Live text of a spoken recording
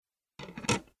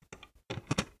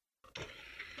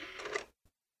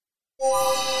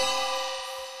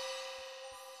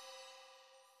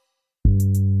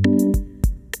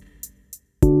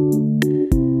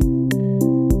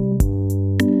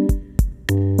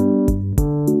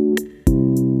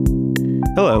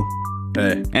Hello,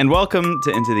 Hey, and welcome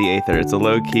to Into the Aether. It's a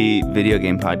low-key video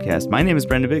game podcast. My name is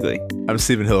Brendan Bigley. I'm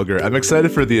Stephen Hilger. I'm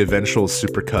excited for the eventual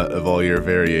supercut of all your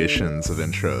variations of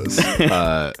intros.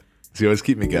 So you always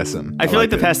keep me guessing. I feel like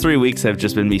the past 3 weeks have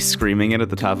just been me screaming it at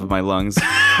the top of my lungs.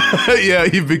 Yeah,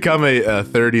 you've become a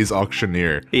 30s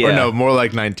auctioneer. Yeah. Or no, more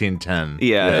like 1910.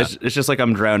 Yeah, it's just like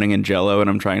I'm drowning in Jell-O and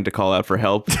I'm trying to call out for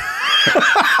help.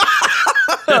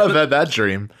 I've had that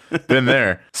dream. Been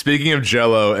there. Speaking of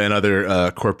Jell-O and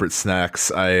other corporate snacks,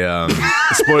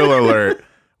 spoiler alert,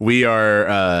 we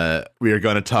are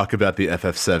going to talk about the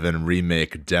FF7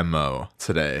 remake demo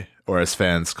today, or as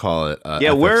fans call it,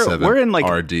 Yeah, FF7 we're in like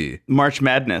RD. March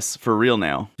Madness for real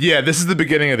now. Yeah, this is the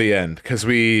beginning of the end because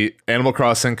Animal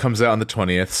Crossing comes out on the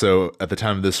 20th, so at the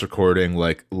time of this recording,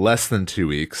 like less than 2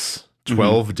 weeks,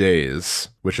 12 days,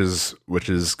 which is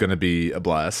going to be a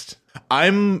blast.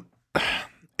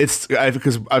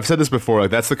 Because I've said this before, like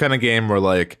that's the kind of game where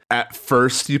like at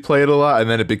first you play it a lot and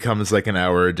then it becomes like an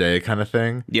hour a day kind of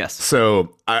thing. Yes.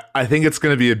 So I think it's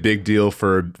going to be a big deal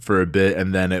for a bit,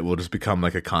 and then it will just become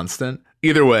like a constant.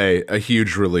 Either way, a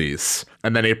huge release.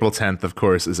 And then April 10th, of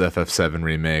course, is FF7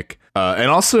 Remake.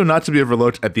 And also, not to be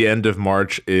overlooked, at the end of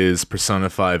March is Persona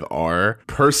 5R.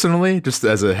 Personally, just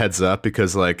as a heads up,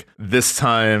 because like this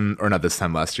time, or not this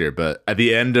time last year, but at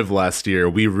the end of last year,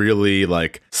 we really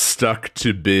like stuck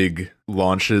to big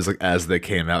launches like as they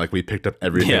came out. Like we picked up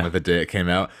everything like the day it came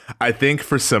out. I think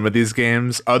for some of these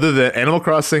games, other than Animal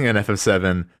Crossing and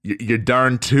FF7, you're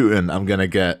darn tootin' I'm gonna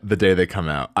get the day they come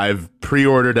out. I've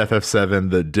pre-ordered FF7,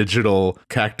 the digital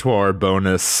Cactuar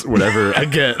bonus, whatever I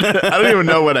get. I don't even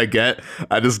know what I get.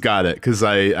 I just got it because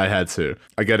I had to.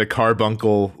 I get a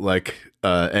Carbuncle like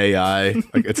AI.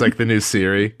 Like it's like the new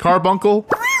Siri. Carbuncle.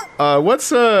 What's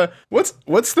the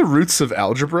roots of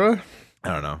algebra? I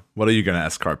don't know. What are you going to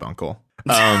ask Carbuncle?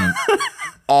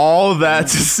 All that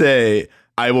to say,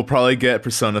 I will probably get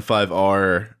Persona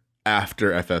 5R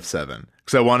after FF7.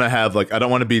 Because I want to have, like, I don't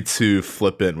want to be too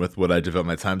flippant with what I devote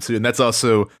my time to. And that's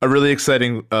also a really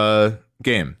exciting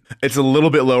game. It's a little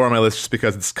bit lower on my list just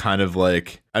because it's kind of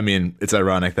like, I mean, it's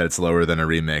ironic that it's lower than a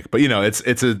remake. But, you know, it's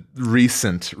a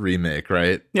recent remake,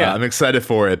 right? Yeah. I'm excited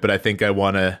for it, but I think I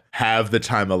want to have the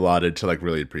time allotted to, like,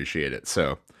 really appreciate it.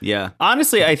 So, Yeah.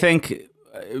 Honestly, I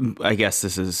guess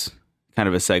this is kind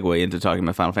of a segue into talking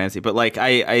about Final Fantasy, but like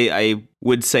I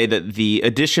would say that the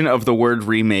addition of the word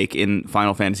remake in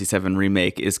Final Fantasy VII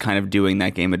Remake is kind of doing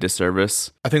that game a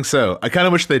disservice. I think so. I kind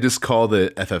of wish they just called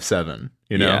it FF7,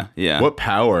 you know? Yeah. What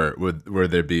power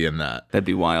would there be in that? That'd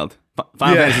be wild.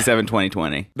 Final Fantasy VII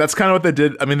 2020. That's kind of what they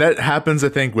did. I mean, that happens, I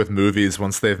think, with movies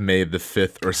once they've made the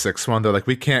 5th or 6th one. They're like,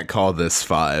 we can't call this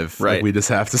 5. Right. Like, we just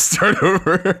have to start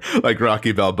over, like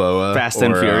Rocky Balboa. Fast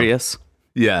and Furious.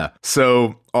 Yeah.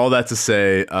 So all that to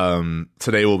say,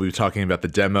 today we'll be talking about the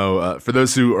demo. For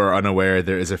those who are unaware,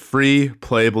 there is a free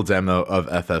playable demo of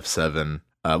FF7.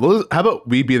 How about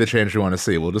we be the change we want to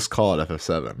see? We'll just call it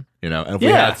FF7, you know? And if we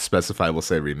have to specify, we'll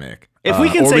say remake. If we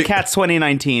can say Cats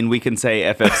 2019, we can say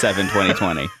FF7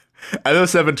 2020.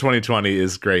 FF7 2020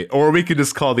 is great. Or we could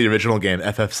just call the original game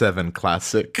FF7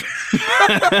 Classic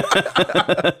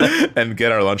and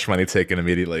get our lunch money taken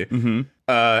immediately.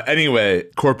 Anyway,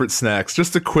 corporate snacks.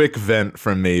 Just a quick vent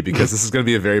from me because this is going to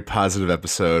be a very positive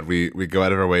episode. We go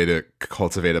out of our way to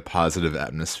cultivate a positive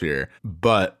atmosphere,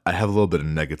 but I have a little bit of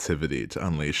negativity to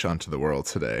unleash onto the world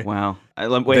today. Wow.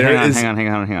 Wait, hang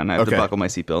on. I have to buckle my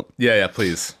seatbelt. Yeah,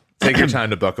 please. Take your time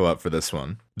to buckle up for this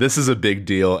one. This is a big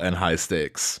deal and high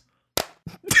stakes.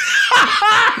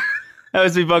 That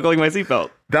was me buckling my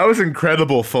seatbelt. That was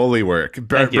incredible Foley work.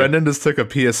 Brendan just took a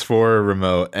PS4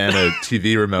 remote and a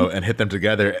TV remote and hit them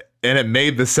together, and it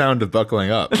made the sound of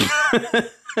buckling up.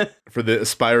 For the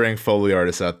aspiring Foley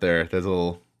artists out there, there's a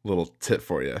little tip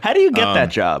for you. How do you get that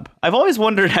job? I've always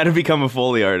wondered how to become a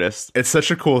Foley artist. It's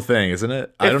such a cool thing, isn't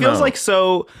it? I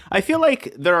feel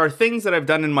like there are things that I've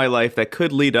done in my life that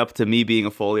could lead up to me being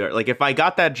a Foley artist. Like if I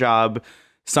got that job,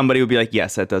 somebody would be like,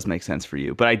 yes, that does make sense for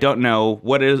you. But I don't know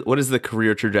what is the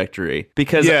career trajectory.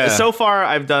 Because so far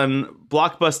I've done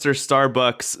Blockbuster,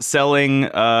 Starbucks, selling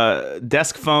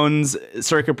desk phones,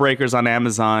 circuit breakers on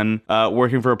Amazon,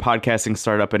 working for a podcasting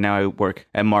startup, and now I work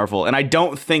at Marvel. And I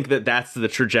don't think that that's the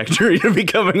trajectory to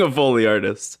becoming a Foley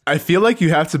artist. I feel like you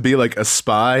have to be like a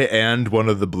spy and one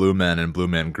of the Blue Men and Blue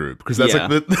Man Group. Because that's like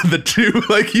the two,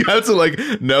 like you have to like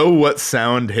know what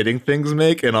sound hitting things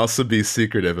make and also be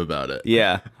secretive about it.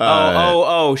 Yeah.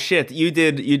 Shit. You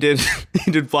did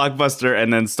Blockbuster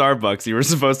and then Starbucks. You were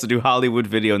supposed to do Hollywood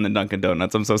Video and then Dunkin'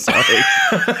 Donuts. I'm so sorry.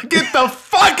 Get the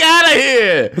fuck out of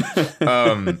here.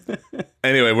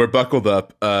 Anyway, we're buckled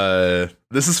up.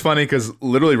 This is funny because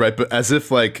literally as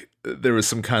if like there was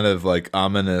some kind of like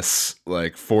ominous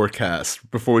like forecast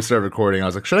before we started recording. I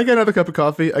was like, should I get another cup of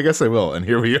coffee? I guess I will. And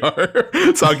here we are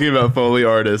talking about Foley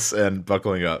artists and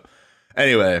buckling up.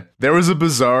 Anyway, there was a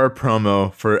bizarre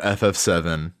promo for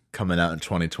FF7 coming out in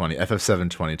 2020, FF7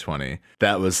 2020.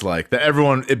 That was like that.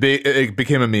 Everyone, it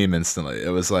became a meme instantly. It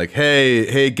was like,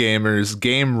 hey gamers,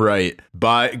 game right.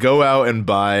 Go out and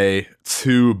buy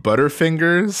 2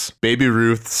 Butterfingers, Baby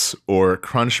Ruths, or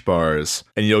Crunch Bars,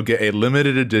 and you'll get a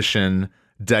limited edition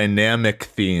dynamic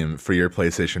theme for your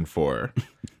PlayStation 4.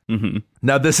 Mm-hmm.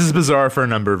 Now, this is bizarre for a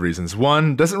number of reasons.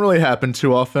 One, doesn't really happen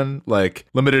too often, like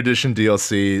limited edition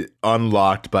DLC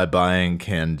unlocked by buying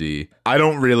candy. I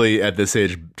don't really, at this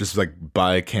age, just like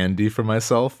buy candy for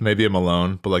myself. Maybe I'm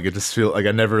alone, but like it just feels like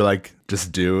I never like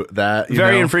just do that.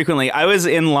 Very infrequently. I was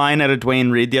in line at a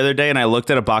Dwayne Reed the other day, and I looked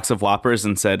at a box of Whoppers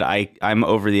and said, I'm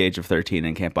over the age of 13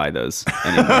 and can't buy those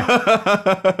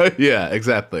anymore. Yeah,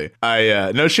 exactly.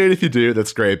 No shade if you do,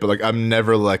 that's great, but like I'm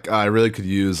never like, I really could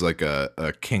use like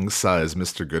a king size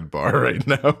Mr. Goodbar right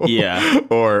now. Yeah.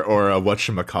 or a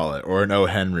whatchamacallit, or an O.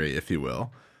 Henry, if you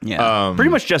will. Yeah.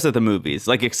 Pretty much just at the movies,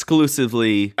 like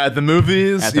exclusively at the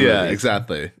movies. Yeah, movies.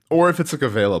 Exactly. Or if it's like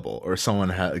available, or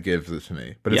someone gives it to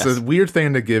me. But it's Yes. a weird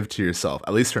thing to give to yourself,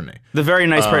 at least for me. the very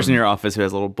nice person in your office who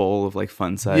has a little bowl of like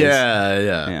fun size.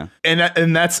 Yeah.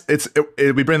 And that's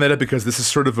we bring that up because this is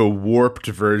sort of a warped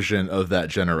version of that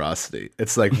generosity.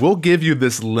 It's like, we'll give you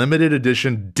this limited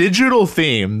edition digital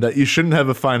theme that you shouldn't have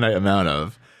a finite amount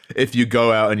of if you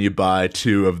go out and you buy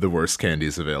 2 of the worst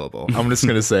candies available. I'm just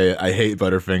going to say I hate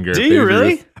Butterfinger. Do you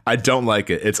really? Ruth. I don't like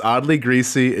it. It's oddly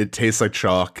greasy. It tastes like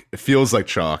chalk. It feels like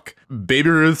chalk. Baby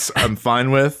Ruths, I'm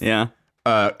fine with. Yeah.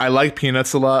 I like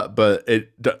peanuts a lot, but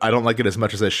I don't like it as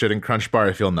much as I should. In Crunch Bar,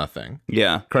 I feel nothing.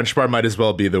 Yeah. Crunch Bar might as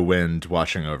well be the wind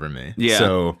washing over me. Yeah.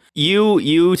 So you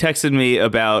texted me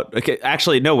about, okay,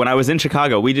 actually, no, when I was in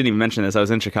Chicago, we didn't even mention this. I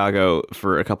was in Chicago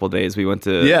for a couple of days. We went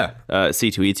to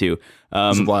C2E2. It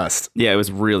was a blast. Yeah, it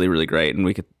was really, really great. And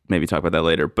we could maybe talk about that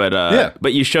later.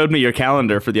 But you showed me your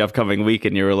calendar for the upcoming week,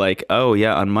 and you were like, oh,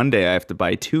 yeah, on Monday, I have to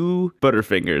buy 2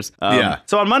 Butterfingers.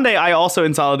 So on Monday, I also,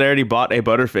 in solidarity, bought a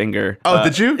Butterfinger. Oh,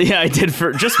 did you? Yeah, I did,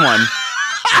 for just one.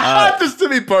 Just to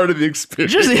be part of the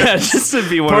experience. Just to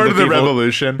be one part of the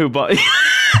revolution. who bought.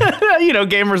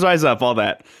 Gamers rise up, all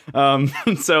that.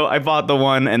 So I bought the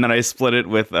one, and then I split it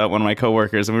with one of my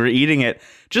coworkers, and we were eating it.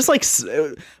 Just like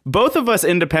both of us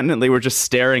independently were just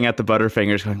staring at the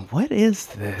Butterfingers, going, "What is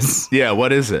this? Yeah,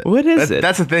 what is it? What is it?"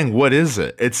 That's the thing. What is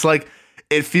it? It's like,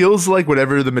 it feels like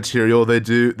whatever the material they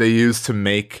use to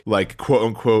make like quote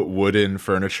unquote wooden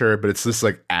furniture, but it's just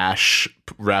like ash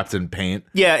wrapped in paint.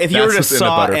 Yeah, if you That's were to what's in a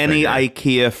saw Butterfinger. any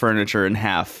IKEA furniture in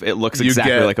half, it looks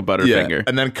exactly like a Butterfinger. Yeah,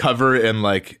 and then cover it in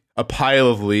like a pile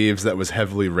of leaves that was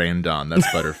heavily rained on. That's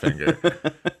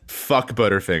Butterfinger. Fuck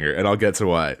Butterfinger, and I'll get to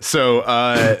why. So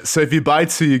if you buy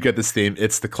 2, you get this theme.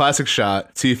 It's the classic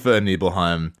shot, Tifa and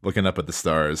Nibelheim looking up at the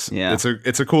stars. Yeah.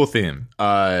 It's a cool theme.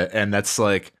 And that's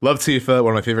like, love Tifa,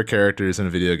 one of my favorite characters in a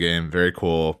video game. Very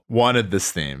cool. Wanted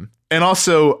this theme. And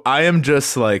also, I am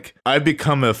just like, I've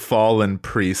become a fallen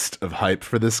priest of hype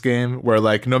for this game, where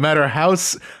like, no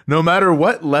matter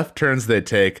what left turns they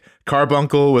take,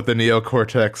 Carbuncle with the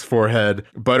Neocortex forehead,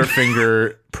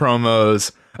 Butterfinger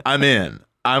promos, I'm in.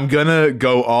 I'm gonna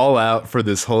go all out for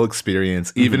this whole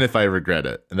experience, even if I regret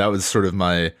it. And that was sort of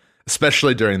my,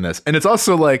 especially during this. And it's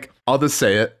also like, I'll just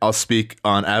say it, I'll speak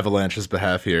on Avalanche's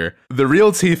behalf here. The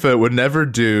real Tifa would never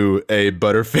do a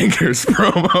Butterfingers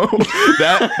promo.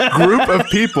 That group of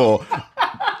people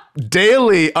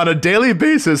on a daily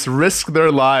basis, risk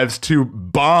their lives to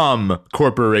bomb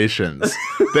corporations.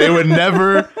 They would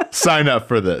never sign up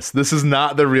for this. This is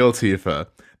not the real Tifa.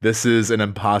 This is an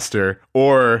imposter,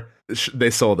 or they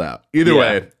sold out. Either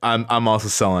way, I'm also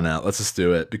selling out. Let's just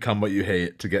do it. Become what you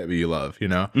hate to get what you love, you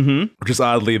know? Mm-hmm. Which is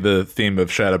oddly the theme of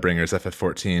Shadowbringers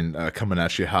FF14 coming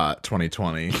at you hot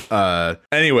 2020.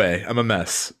 Anyway, I'm a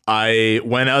mess. I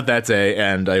went out that day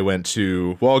and I went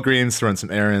to Walgreens to run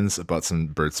some errands. I bought some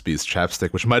Burt's Bees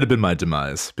chapstick, which might have been my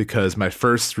demise because my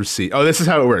first receipt... Oh, this is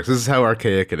how it works. This is how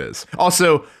archaic it is.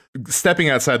 Also, stepping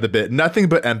outside the bit, nothing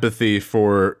but empathy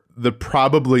for the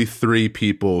probably 3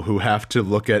 people who have to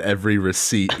look at every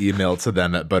receipt emailed to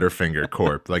them at Butterfinger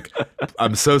Corp. Like,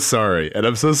 I'm so sorry. And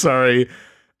I'm so sorry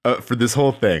for this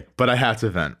whole thing, but I have to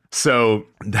vent. So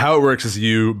how it works is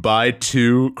you buy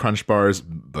 2 Crunch Bars,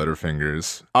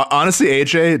 Butterfingers. Honestly,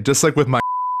 AJ, just like with my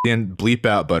and bleep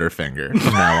out Butterfinger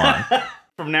from now on.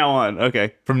 From now on,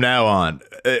 okay. From now on.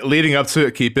 Leading up to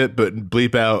it, keep it, but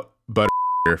bleep out Butterfinger.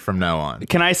 from now on.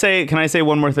 Can I say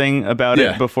one more thing about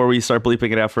it before we start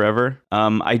bleeping it out forever?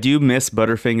 I do miss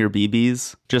Butterfinger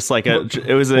BBs. Just like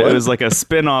it was like a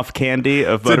spin-off candy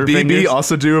of Butterfingers. Did BB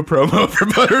also do a promo for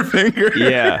Butterfinger?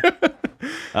 Yeah.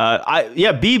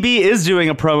 BB is doing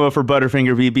a promo for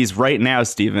Butterfinger BBs right now,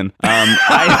 Steven.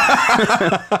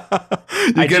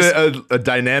 You get a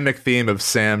dynamic theme of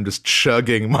Sam just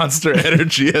chugging Monster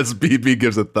Energy as BB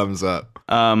gives a thumbs up.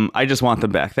 I just want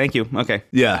them back. Thank you. Okay.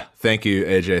 Yeah. Thank you,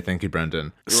 AJ. Thank you,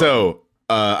 Brendan.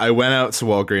 I went out to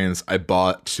Walgreens. I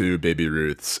bought 2 Baby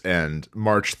Ruths, and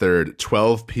March 3rd,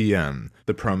 12 p.m.,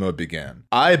 the promo began.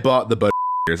 I bought the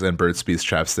Butterfingers and Burt's Bees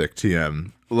chapstick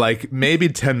TM like maybe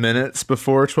 10 minutes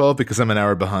before 12 because I'm an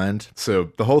hour behind.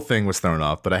 So the whole thing was thrown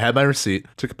off, but I had my receipt,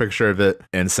 took a picture of it,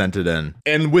 and sent it in.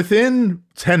 And within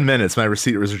 10 minutes, my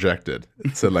receipt was rejected.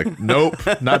 It said like, nope,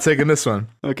 not taking this one.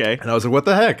 Okay. And I was like, what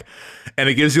the heck? And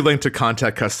it gives you a link to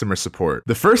contact customer support.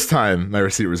 The first time my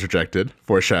receipt was rejected,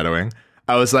 foreshadowing,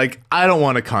 I was like, I don't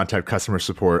want to contact customer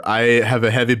support. I have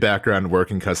a heavy background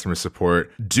working customer support.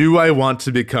 Do I want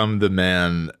to become the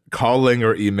man calling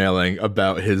or emailing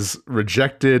about his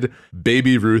rejected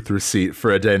Baby Ruth receipt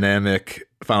for a dynamic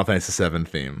Final Fantasy VII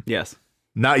theme? Yes.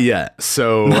 Not yet.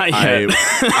 So I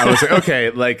was like, okay,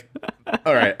 like,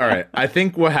 all right. I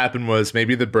think what happened was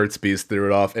maybe the Burt's Bees threw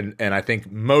it off. And I think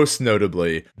most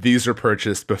notably, these were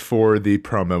purchased before the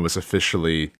promo was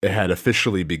had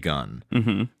officially begun.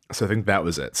 Mm-hmm. So I think that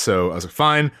was it. So I was like,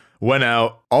 fine, went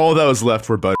out. All that was left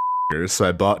were Butterfingers. So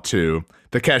I bought 2.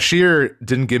 The cashier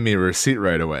didn't give me a receipt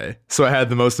right away. So I had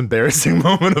the most embarrassing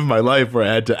moment of my life where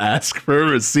I had to ask for a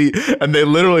receipt. And they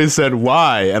literally said,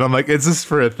 why? And I'm like, it's just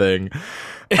for a thing.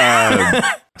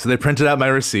 So they printed out my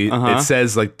receipt. Uh-huh. It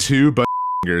says like 2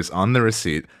 Butterfingers on the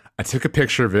receipt. I took a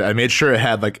picture of it. I made sure it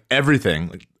had like everything,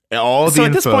 like all the info. So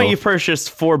at this point, you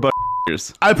purchased 4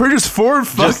 Butterfingers. I purchased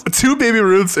 2 Baby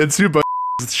Ruths and 2 Butterfingers.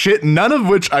 Shit, none of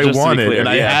which I wanted, and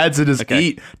I had to just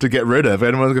eat to get rid of. I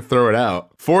didn't want to throw it out.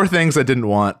 4 things I didn't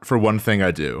want for 1 thing I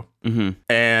do. Mm-hmm.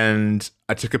 And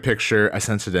I took a picture. I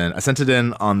sent it in. I sent it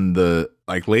in on the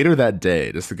later that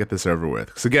day just to get this over with.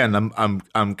 Because again,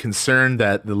 I'm concerned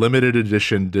that the limited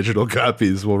edition digital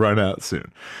copies will run out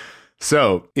soon.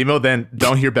 So, email then,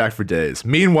 don't hear back for days.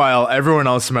 Meanwhile, everyone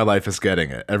else in my life is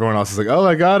getting it. Everyone else is like, oh,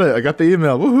 I got it. I got the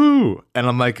email. Woohoo. And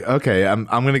I'm like, okay, I'm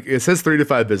going to, it says 3 to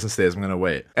 5 business days. I'm going to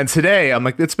wait. And today, I'm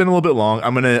like, it's been a little bit long.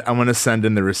 I'm going to send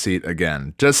in the receipt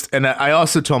again. And I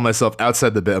also told myself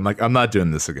outside the bit, I'm like, I'm not doing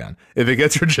this again. If it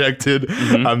gets rejected,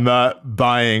 I'm not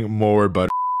buying more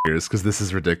Butterfingers because this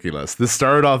is ridiculous. This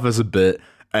started off as a bit.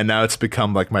 And now it's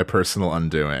become like my personal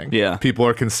undoing. Yeah. People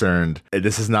are concerned.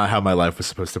 This is not how my life was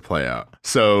supposed to play out.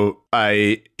 So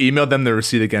I emailed them the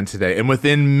receipt again today. And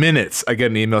within minutes, I get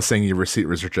an email saying your receipt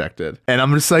was rejected. And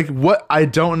I'm just like, what? I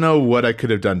don't know what I could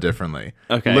have done differently.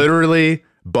 Okay. Literally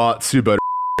bought 2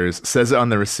 Butterfingers, says it on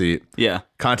the receipt. Yeah.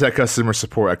 Contact customer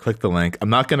support. I clicked the link. I'm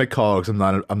not going to call because I'm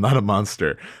not a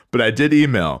monster. But I did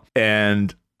email.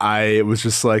 And I was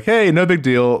just like, hey, no big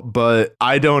deal, but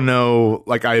I don't know,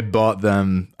 like I bought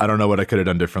them. I don't know what I could have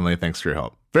done differently. Thanks for your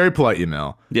help. Very polite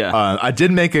email. Yeah. I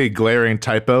did make a glaring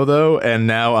typo though. And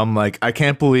now I'm like, I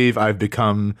can't believe I've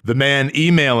become the man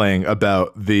emailing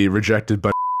about the rejected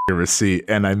receipt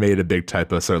and I made a big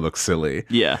typo so it looks silly.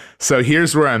 Yeah. So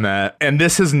here's where I'm at. And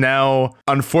this is now,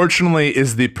 unfortunately,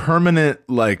 is the permanent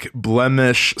like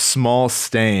blemish, small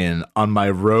stain on my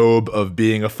robe of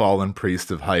being a fallen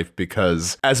priest of hype,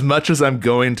 because as much as I'm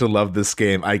going to love this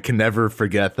game, I can never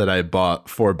forget that I bought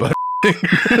 4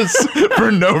 Butterfingers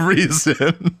for no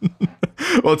reason.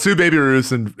 Well, 2 Baby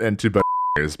Ruths and 2 Butterfingers.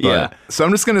 But, yeah. So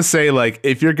I'm just gonna say, like,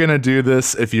 if you're gonna do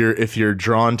this, if you're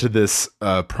drawn to this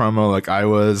promo like I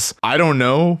was, I don't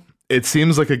know. It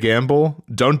seems like a gamble.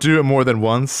 Don't do it more than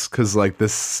once, because like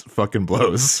this fucking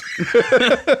blows.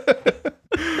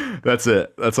 That's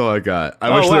it. That's all I got.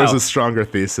 I wish there was a stronger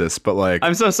thesis, but like,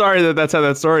 I'm so sorry that that's how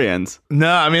that story ends.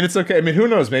 No, I mean, it's okay. I mean, who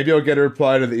knows? Maybe I'll get a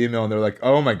reply to the email and they're like,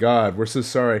 oh my God, we're so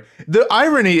sorry. The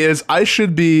irony is I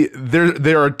should be there.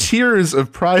 There are tiers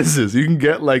of prizes. You can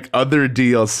get like other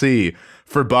DLC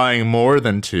for buying more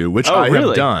than 2, which I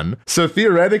have done. So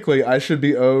theoretically, I should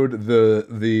be owed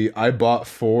the I bought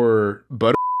 4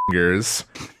 Butterfingers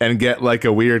and get like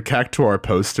a weird Cactuar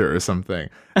poster or something.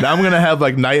 Now I'm going to have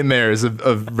like nightmares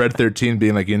of Red 13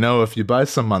 being like, if you buy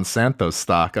some Monsanto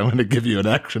stock, I'm going to give you an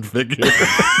action figure.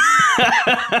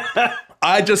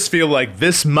 I just feel like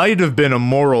this might have been a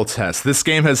moral test. This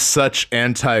game has such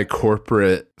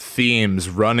anti-corporate themes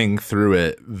running through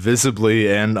it,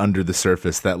 visibly and under the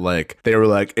surface, that like they were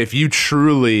like, if you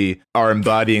truly are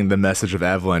embodying the message of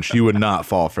Avalanche, you would not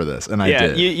fall for this. And I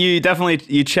did. You definitely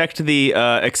you checked the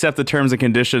accept the terms and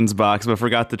conditions box, but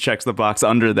forgot to check the box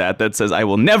under that says I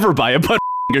will never buy a Butterfinger.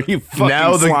 You fucking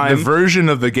now slime. the version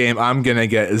of the game I'm gonna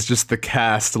get is just the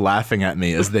cast laughing at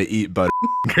me as they eat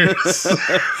Butterfingers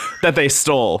that they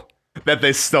stole. That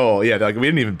they stole. Yeah, they're like, we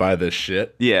didn't even buy this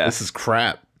shit. Yeah, this is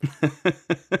crap.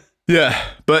 Yeah,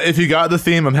 but if you got the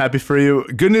theme, I'm happy for you.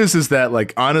 Good news is that,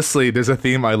 like, honestly, there's a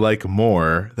theme I like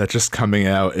more that's just coming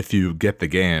out if you get the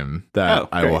game that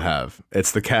I will have.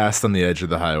 It's the cast on the edge of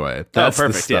the highway. That's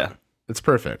perfect. Yeah. It's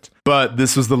perfect. But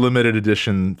this was the limited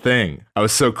edition thing. I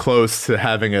was so close to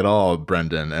having it all,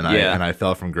 Brendan, and I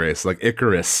fell from grace. Like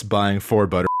Icarus buying 4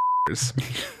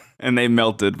 Butterfingers. And they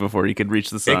melted before he could reach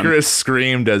the sun. Icarus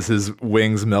screamed as his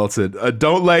wings melted,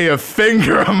 don't lay a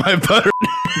finger on my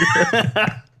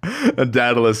Butterfinger. And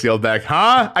Daedalus yelled back,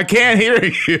 huh? I can't hear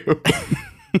you.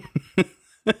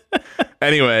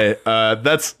 Anyway,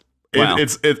 that's... Wow.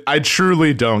 I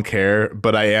truly don't care,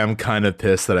 but I am kind of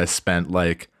pissed that I spent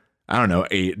like, I don't know,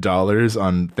 $8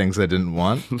 on things I didn't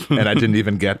want, and I didn't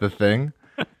even get the thing.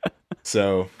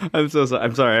 So I'm so sorry.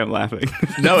 I'm sorry. I'm laughing.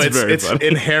 No, it's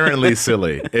inherently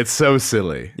silly. It's so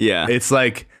silly. Yeah. It's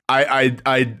like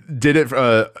I did it.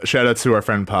 Shout out to our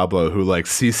friend Pablo who like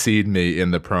CC'd me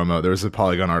in the promo. There was a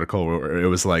Polygon article where it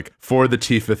was like, for the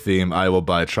Tifa theme, I will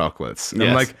buy chocolates. And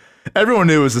I'm like, everyone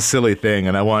knew it was a silly thing,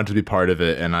 and I wanted to be part of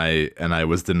it, and I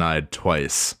was denied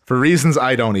twice for reasons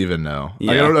I don't even know.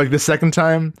 Yeah. Like the second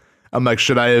time, I'm like,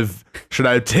 should I have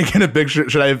taken a picture?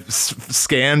 Should I have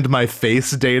scanned my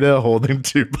face data holding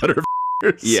 2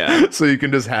 Butterfingers? Yeah. So you can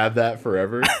just have that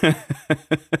forever.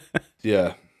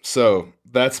 Yeah. So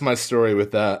that's my story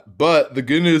with that. But the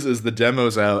good news is the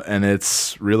demo's out and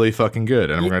it's really fucking good,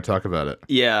 and I'm going to talk about it.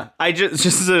 Yeah. I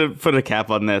just to put a cap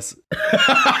on this.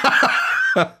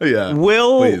 Yeah.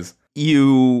 Will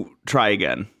you try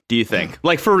again? Do you think?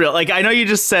 Like, for real? Like, I know you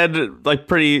just said, like,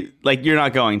 pretty, like, you're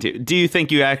not going to. Do you think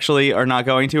you actually are not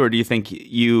going to, or do you think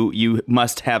you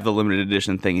must have the limited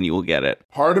edition thing and you will get it?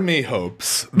 Part of me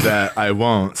hopes that I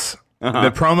won't.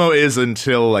 The promo is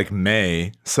until, like,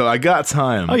 May, so I got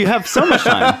time. Oh, you have so much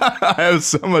time. I have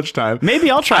so much time. Maybe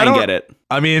I'll try and get it.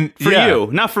 I mean, for you,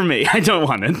 not for me. I don't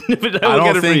want it, but I will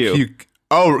get it for you.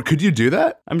 Oh, could you do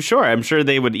that? I'm sure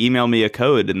they would email me a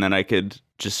code, and then I could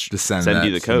just send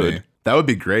you the code. That would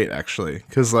be great, actually,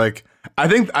 because like I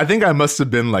think I must have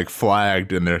been like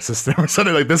flagged in their system or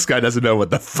something. Like, this guy doesn't know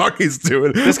what the fuck he's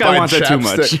doing. This guy wants it too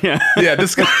much. Yeah, yeah.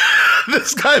 This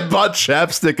guy bought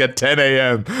chapstick at 10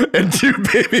 a.m. and 2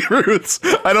 Baby Ruths.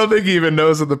 I don't think he even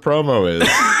knows what the promo is.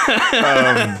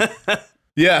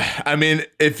 Yeah, I mean,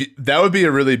 if that would be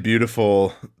a really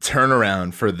beautiful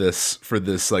turnaround for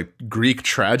this like Greek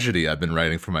tragedy I've been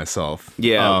writing for myself.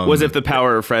 Yeah, was if the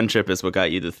power of friendship is what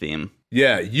got you the theme?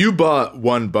 Yeah, you bought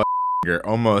 1 Butterfinger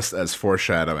almost as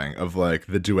foreshadowing of like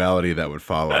the duality that would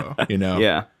follow. You know?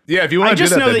 Yeah. Yeah, if you want to do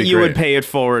that, I just know that you great. would pay it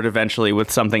forward eventually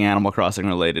with something Animal Crossing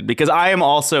related, because I am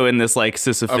also in this like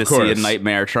Sisyphusian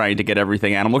nightmare trying to get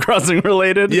everything Animal Crossing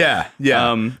related. Yeah.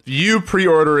 You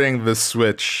pre-ordering the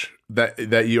Switch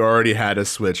that you already had a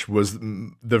Switch was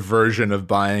the version of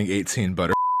buying 18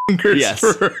 Butterfingers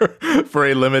for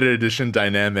a limited edition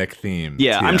dynamic theme.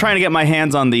 Yeah, I'm trying to get my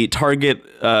hands on the Target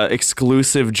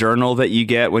exclusive journal that you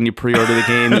get when you pre-order the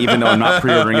game, even though I'm not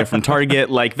pre-ordering it from Target.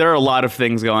 Like, there are a lot of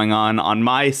things going on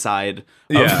my side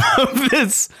of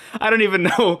this. I don't even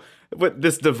know what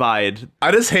this divide.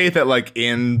 I just hate that, like,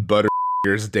 in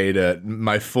Butterfinger's data,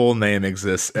 my full name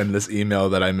exists, and this email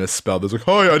that I misspelled is like,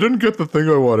 "Hi, I didn't get the thing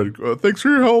I wanted. Thanks for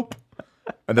your help."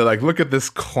 And they're like, "Look at this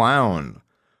clown.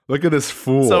 Look at this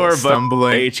fool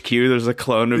stumbling." HQ, there's a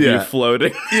clone of you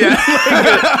floating. Yeah.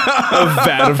 Like a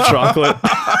vat of chocolate.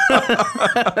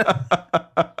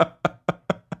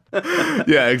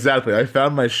 Yeah, exactly. I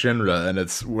found my Shinra, and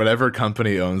it's whatever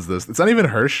company owns this. It's not even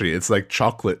Hershey. It's like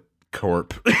Chocolate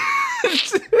Corp.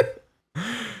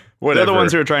 Whatever. They're the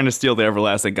ones who are trying to steal the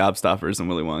everlasting gobstoppers in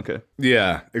Willy Wonka.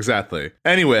 Yeah, exactly.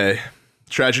 Anyway,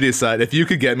 tragedy aside, if you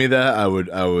could get me that, I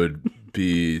would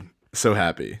be so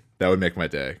happy. That would make my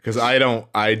day. Because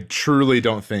I truly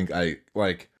don't think I've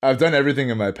done everything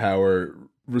in my power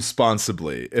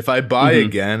responsibly. If I buy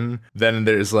again, then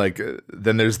there's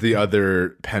the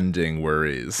other pending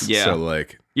worries. Yeah. So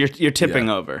like you're tipping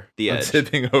over the edge. I'm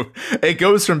tipping over. It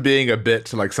goes from being a bit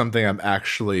to like something I'm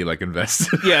actually like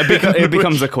invested. Yeah, it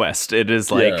becomes a quest. It is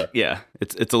like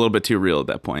it's a little bit too real at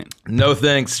that point. No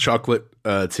thanks, chocolate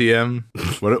TM.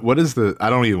 What is the? I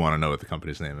don't even want to know what the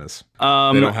company's name is. They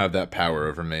don't have that power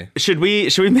over me. Should we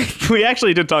make? We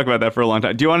actually did talk about that for a long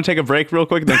time. Do you want to take a break real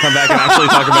quick, then come back and actually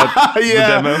talk about the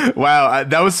demo? Wow,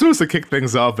 that was supposed to kick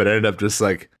things off, but it ended up just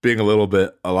like being a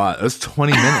lot. It was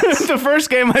 20 minutes. The first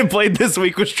game I played this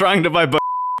week was trying to buy.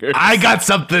 I got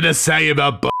something to say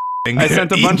about. I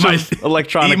sent a bunch of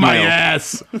electronic mail. mail.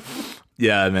 Ass.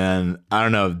 Yeah, man. I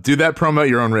don't know. Do that promo at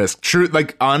your own risk. True.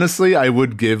 Like, honestly, I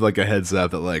would give like a heads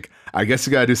up that like, I guess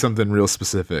you gotta do something real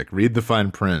specific. Read the fine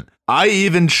print. I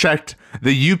even checked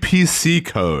the UPC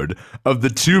code of the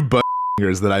two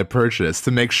fingers that I purchased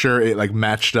to make sure it like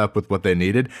matched up with what they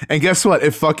needed. And guess what?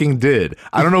 It fucking did.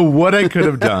 I don't know what I could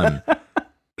have done.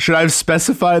 Should I have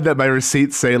specified that my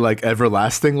receipts say like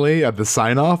everlastingly at the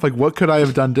sign off? Like, what could I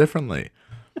have done differently?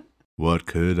 What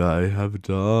could I have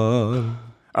done?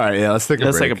 All right, yeah, let's take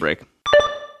a break.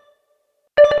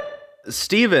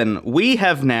 Steven, we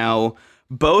have now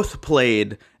both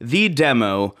played the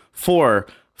demo for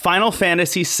Final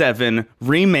Fantasy VII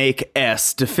Remake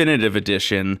S Definitive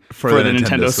Edition for the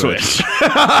Nintendo Switch.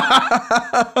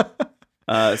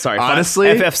 Sorry, honestly,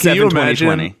 FF7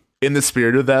 2020. In the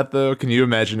spirit of that, though, can you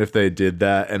imagine if they did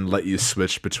that and let you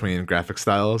switch between graphic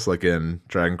styles, like in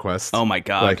Dragon Quest? Oh my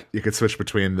god! Like you could switch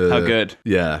between the. How good?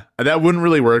 Yeah, that wouldn't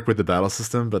really work with the battle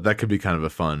system, but that could be kind of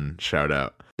a fun shout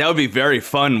out. That would be very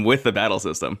fun with the battle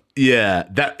system. Yeah,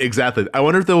 that exactly. I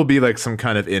wonder if there will be like some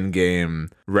kind of in-game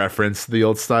reference to the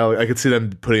old style. I could see them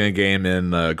putting a game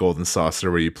in Golden Saucer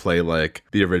where you play like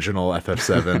the original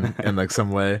FF7 in like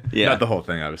some way. Yeah, not the whole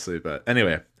thing, obviously, but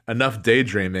anyway. Enough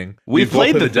daydreaming. We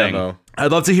played the demo.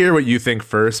 I'd love to hear what you think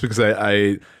first, because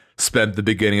I spent the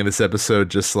beginning of this episode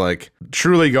just like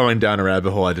truly going down a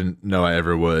rabbit hole I didn't know I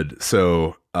ever would.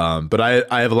 So, but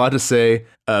I have a lot to say,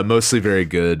 mostly very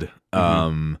good.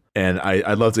 And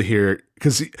I'd love to hear,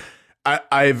 because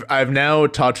I've now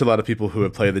talked to a lot of people who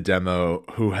have played the demo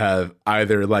who have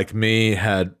either, like me,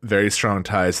 had very strong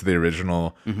ties to the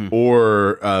original,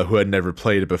 or who had never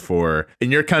played it before.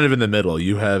 And you're kind of in the middle.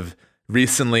 You have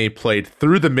recently played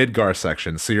through the Midgar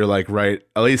section, so you're like, right,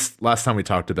 at least last time we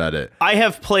talked about it. I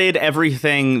have played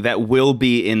everything that will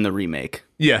be in the remake.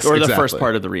 Yes, or exactly. The first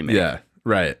part of the remake. Yeah,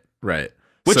 right.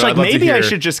 Which, so like, maybe I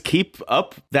should just keep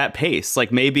up that pace.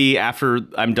 Like, maybe after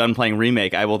I'm done playing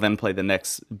remake, I will then play the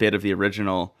next bit of the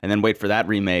original, and then wait for that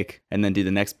remake, and then do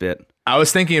the next bit. I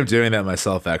was thinking of doing that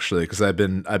myself, actually, because I've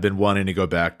been wanting to go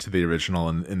back to the original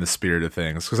in the spirit of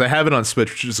things, because I have it on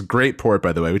Switch, which is a great port,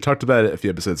 by the way. We talked about it a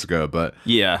few episodes ago, but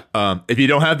yeah, if you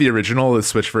don't have the original, the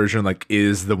Switch version like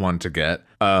is the one to get.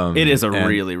 It is a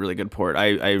really, really good port.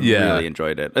 I really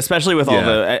enjoyed it, especially with all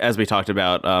the, as we talked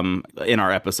about in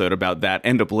our episode about that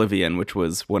and Oblivion, which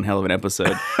was one hell of an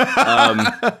episode.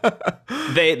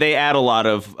 They add a lot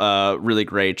of really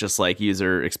great, just like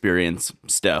user experience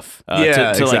stuff to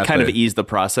exactly. Like kind of ease the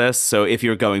process. So if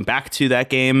you're going back to that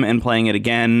game and playing it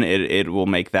again, it will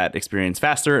make that experience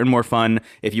faster and more fun.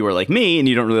 If you are like me and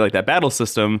you don't really like that battle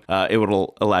system, it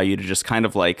will allow you to just kind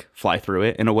of like fly through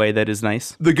it in a way that is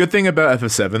nice. The good thing about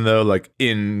FF7, though, like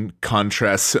in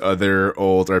contrast to other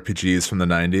old RPGs from the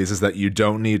 90s, is that you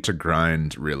don't need to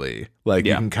grind, really. Like,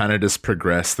 you can kind of just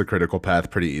progress the critical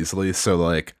path pretty easily. So,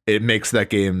 like, it makes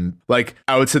that game, like,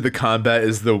 I would say the combat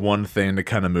is the one thing to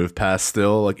kind of move past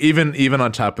still. Like, even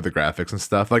on top of the graphics and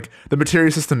stuff. Like, the materia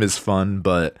system is fun,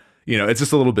 but, you know, it's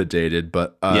just a little bit dated.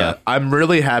 But I'm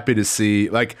really happy to see,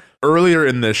 like, earlier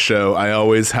in this show, I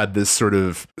always had this sort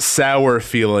of sour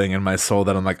feeling in my soul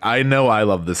that I'm like, I know I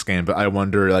love this game, but I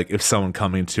wonder like if someone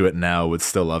coming to it now would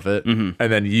still love it. And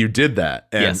then you did that.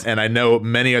 And I know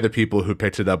many other people who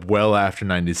picked it up well after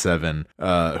 97,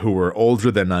 who were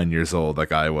older than 9 years old,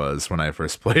 like I was when I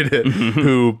first played it,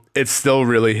 who it still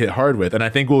really hit hard with. And I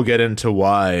think we'll get into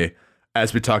why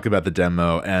as we talk about the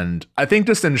demo. And I think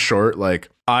just in short, like,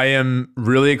 I am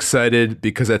really excited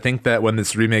because I think that when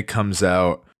this remake comes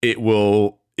out, it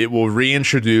will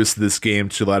reintroduce this game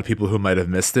to a lot of people who might have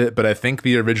missed it, but I think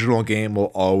the original game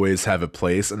will always have a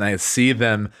place, and I see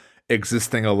them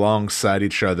existing alongside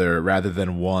each other rather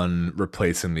than one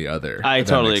replacing the other. I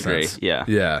totally agree.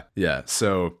 Yeah.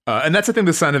 So, and that's, I think,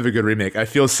 the sign of a good remake. I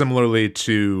feel similarly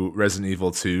to Resident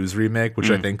Evil 2's remake, which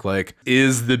I think like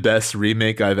is the best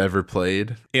remake I've ever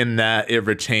played, in that it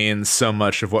retains so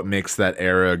much of what makes that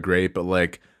era great, but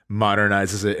like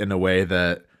modernizes it in a way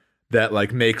that that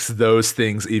like makes those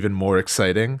things even more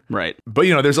exciting. Right. But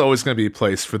there's always going to be a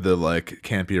place for the like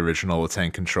campy original with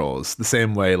tank controls. The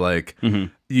same way like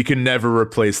you can never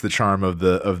replace the charm of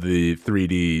the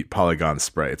 3D polygon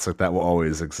sprites. Like that will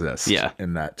always exist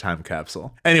in that time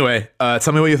capsule. Anyway,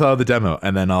 tell me what you thought of the demo,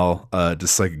 and then I'll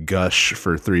just like gush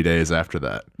for 3 days after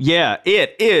that. Yeah,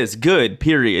 it is good.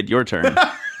 Period. Your turn.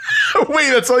 Wait,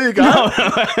 that's all you got? No.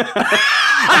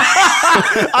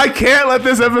 I can't let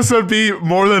this episode be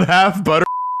more than half butter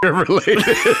related.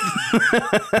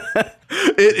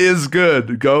 It is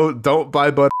good. Don't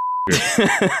buy butter.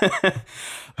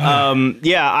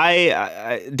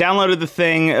 I downloaded the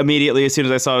thing immediately as soon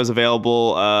as I saw it was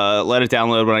available. Let it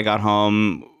download when I got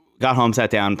home, sat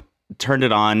down, turned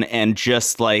it on, and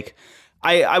just like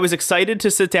I was excited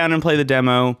to sit down and play the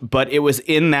demo, but it was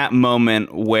in that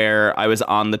moment where I was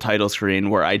on the title screen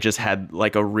where I just had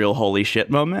like a real holy shit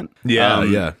moment.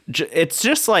 Yeah. It's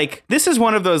just like, this is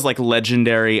one of those like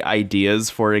legendary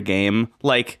ideas for a game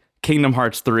like Kingdom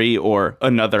Hearts 3 or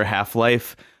another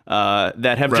Half-Life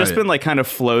that have just been like kind of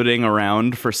floating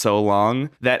around for so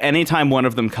long that anytime one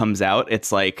of them comes out,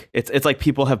 it's like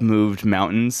people have moved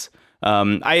mountains.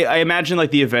 I imagine like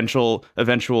the eventual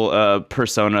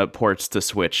Persona ports to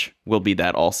Switch will be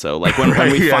that also. Like when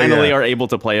we finally are able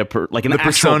to play an actual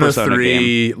Persona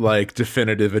 3 game. Like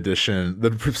definitive edition, the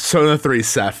Persona 3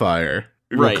 Sapphire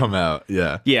will come out.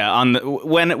 Yeah.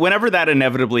 Whenever that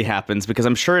inevitably happens, because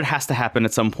I'm sure it has to happen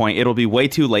at some point. It'll be way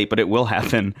too late, but it will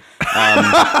happen.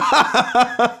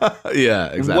 Yeah,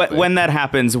 exactly. When that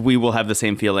happens, we will have the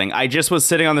same feeling. I just was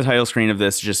sitting on the title screen of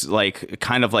this, just like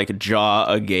kind of like jaw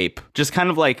agape, just kind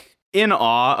of like in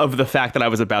awe of the fact that I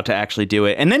was about to actually do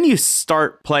it. And then you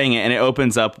start playing it, and it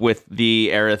opens up with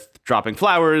the Aerith dropping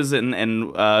flowers and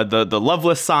the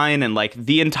Loveless sign and like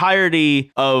the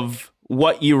entirety of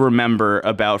what you remember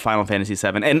about Final Fantasy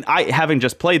VII. And I, having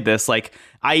just played this, like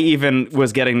I even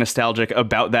was getting nostalgic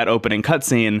about that opening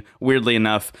cutscene, weirdly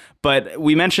enough. But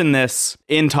we mentioned this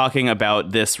in talking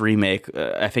about this remake,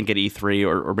 I think at E3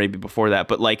 or maybe before that.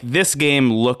 But like this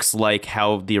game looks like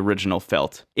how the original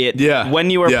felt. When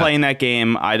you are playing that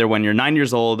game, either when you're 9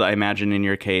 years old, I imagine in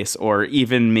your case, or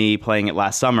even me playing it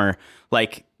last summer,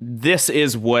 like this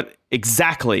is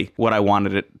exactly what I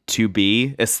wanted it to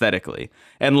be aesthetically.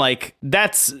 And like,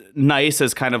 that's nice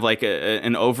as kind of like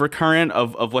an overcurrent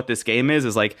of what this game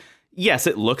is like, yes,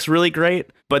 it looks really great,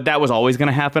 but that was always going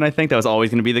to happen. I think that was always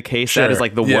going to be the case. Sure. That is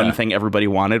like the one thing everybody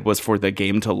wanted was for the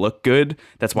game to look good.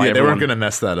 That's why they weren't going to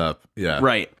mess that up. Yeah.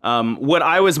 Right. What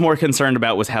I was more concerned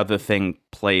about was how the thing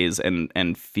plays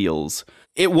and feels.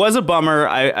 It was a bummer,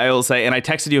 I will say, and I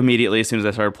texted you immediately as soon as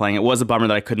I started playing. It was a bummer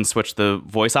that I couldn't switch the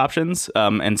voice options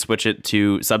and switch it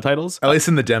to subtitles. At least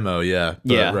in the demo, yeah.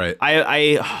 Yeah, right.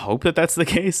 I hope that that's the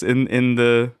case in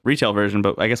the retail version,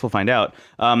 but I guess we'll find out.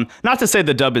 Not to say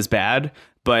the dub is bad,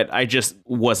 but I just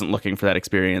wasn't looking for that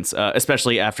experience,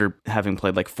 especially after having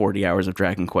played like 40 hours of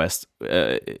Dragon Quest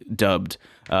dubbed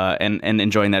and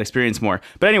enjoying that experience more.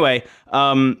 But anyway,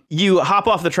 you hop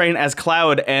off the train as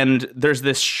Cloud, and there's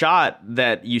this shot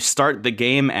that you start the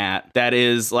game at that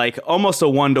is like almost a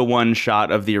 1-to-1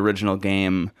 shot of the original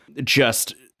game,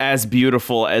 just as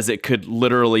beautiful as it could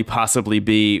literally possibly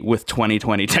be with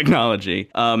 2020 technology.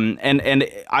 And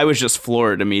I was just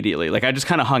floored immediately. Like I just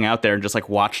kind of hung out there and just like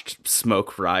watched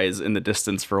smoke rise in the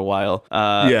distance for a while.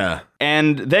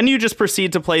 And then you just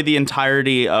proceed to play the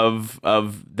entirety of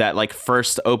that like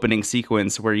first opening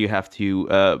sequence where you have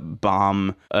to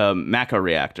bomb a Mako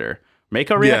reactor.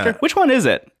 Mako reactor? Which one is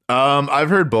it? I've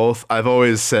heard both. I've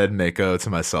always said Mako to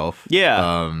myself.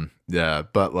 Yeah. Yeah,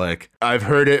 but like I've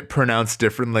heard it pronounced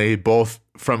differently, both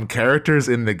from characters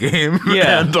in the game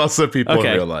and also people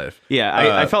in real life. Yeah,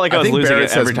 I felt like I was losing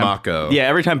Barrett it every time. Mako. Yeah,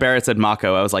 every time Barrett said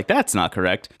Mako, I was like, that's not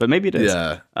correct, but maybe it is.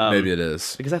 Yeah, maybe it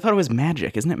is. Because I thought it was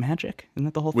magic. Isn't it magic? Isn't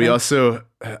that the whole thing? We also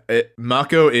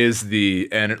Mako is the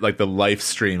life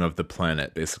stream of the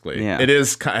planet, basically. Yeah. It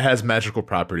has magical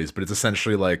properties, but it's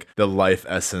essentially like the life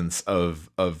essence of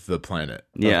the planet,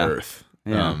 of Earth.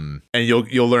 Yeah. And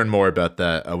you'll learn more about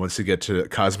that once you get to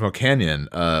Cosmo Canyon,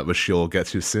 which you'll get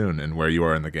to soon, and where you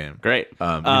are in the game. Great.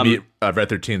 You meet Red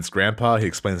 13's grandpa. He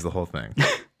explains the whole thing.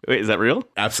 Wait, is that real?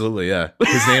 Absolutely, yeah.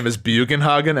 His name is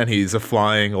Bugenhagen, and he's a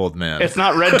flying old man. It's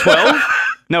not Red 12?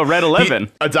 No, Red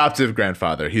 11. Adoptive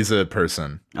grandfather. He's a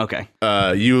person. Okay.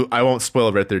 I won't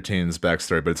spoil Red 13's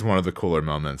backstory, but it's one of the cooler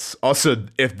moments. Also,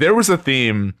 if there was a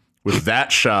theme with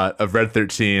that shot of Red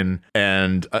 13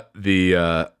 and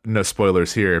no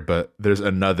spoilers here, but there's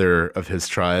another of his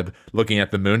tribe looking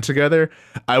at the moon together,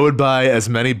 I would buy as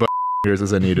many years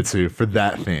as I needed to for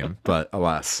that theme, but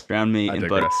alas. Drown me I in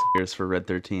digress. years for Red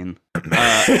 13.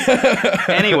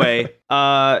 Anyway,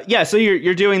 yeah, so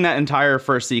you're doing that entire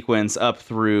first sequence up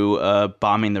through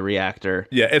bombing the reactor.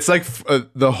 Yeah, it's like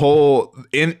the whole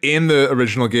in the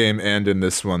original game and in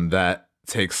this one that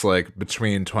takes like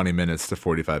between 20 minutes to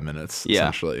 45 minutes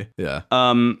essentially. Yeah.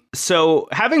 So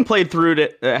having played through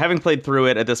it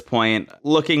at this point,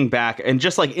 looking back and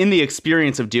just like in the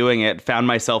experience of doing it, found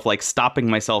myself like stopping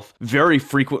myself very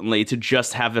frequently to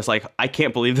just have this like, I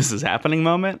can't believe this is happening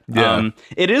moment. Yeah.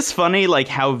 It is funny like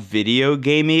how video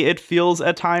gamey it feels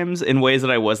at times in ways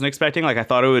that I wasn't expecting. Like I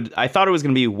thought it was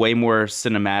going to be way more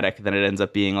cinematic than it ends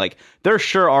up being. Like there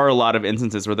sure are a lot of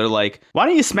instances where they're like, why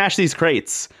don't you smash these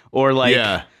crates? Or like,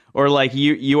 or like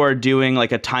you are doing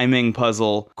like a timing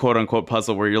puzzle, quote unquote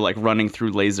puzzle, where you're like running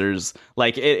through lasers.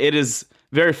 Like it is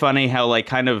very funny how like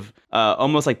kind of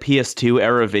almost like PS2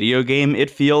 era video game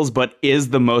it feels, but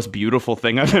is the most beautiful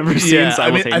thing I've ever seen. Yeah, I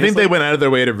mean, I think they went out of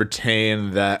their way to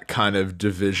retain that kind of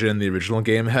division the original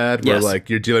game had, where like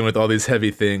you're dealing with all these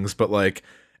heavy things, but like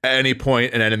at any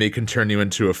point an enemy can turn you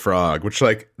into a frog, which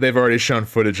like they've already shown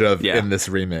footage of in this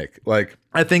remake. Like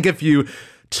I think if you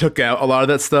took out a lot of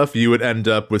that stuff, you would end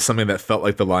up with something that felt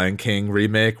like the Lion King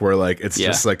remake, where like it's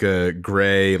just like a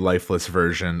gray, lifeless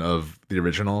version of the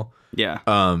original. Yeah.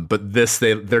 But this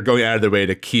they're going out of their way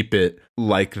to keep it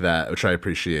like that, which I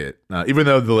appreciate. Even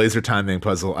though the laser timing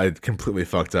puzzle I completely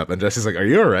fucked up, and Jesse's like, "Are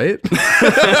you all right?"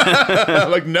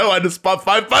 I'm like, "No, I just bought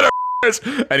 5 butter."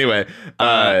 Anyway,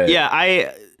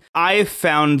 I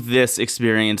found this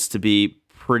experience to be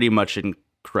pretty much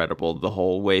incredible the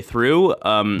whole way through.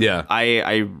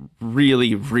 I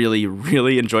really, really,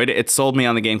 really enjoyed it. It sold me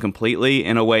on the game completely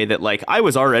in a way that like I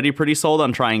was already pretty sold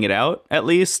on trying it out at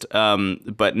least.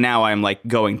 But now I'm like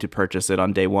going to purchase it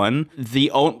on day one.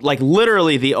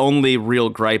 Literally the only real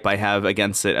gripe I have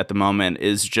against it at the moment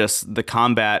is just the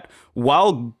combat.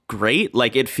 While great,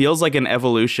 like it feels like an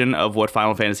evolution of what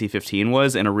Final Fantasy 15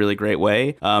 was in a really great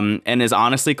way, and is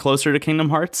honestly closer to Kingdom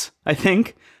Hearts, I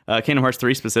think. Kingdom Hearts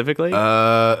 3 specifically.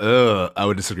 I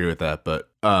would disagree with that, but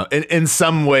in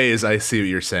some ways I see what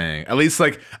you're saying. At least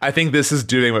like I think this is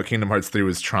doing what Kingdom Hearts 3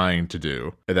 was trying to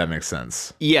do, if that makes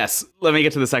sense. Yes. Let me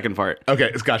get to the second part.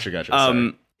 Okay, gotcha.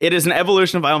 Sorry. It is an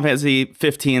evolution of Final Fantasy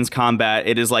 15's combat.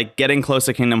 It is like getting close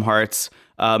to Kingdom Hearts.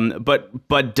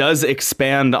 But does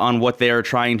expand on what they are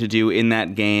trying to do in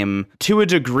that game to a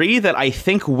degree that I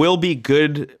think will be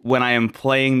good when I am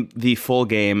playing the full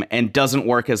game and doesn't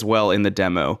work as well in the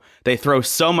demo. They throw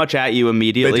so much at you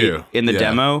immediately in the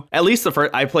demo. At least the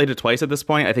first, I played it twice at this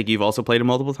point. I think you've also played it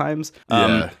multiple times.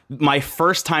 My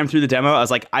first time through the demo, I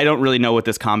was like, I don't really know what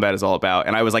this combat is all about.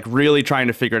 And I was like really trying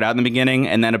to figure it out in the beginning.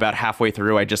 And then about halfway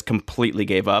through, I just completely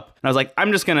gave up. And I was like,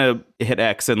 I'm just going to hit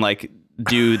X and like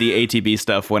do the ATB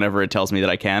stuff whenever it tells me that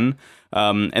I can.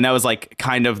 And that was like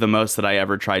kind of the most that I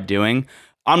ever tried doing.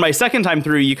 On my second time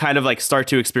through, you kind of like start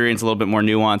to experience a little bit more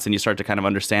nuance and you start to kind of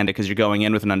understand it because you're going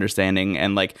in with an understanding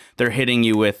and like they're hitting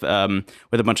you with a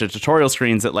bunch of tutorial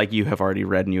screens that like you have already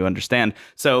read and you understand.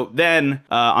 So then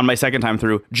on my second time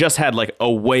through, just had like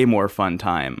a way more fun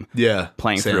time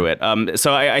playing through it.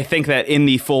 So I think that in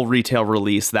the full retail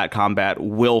release, that combat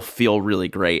will feel really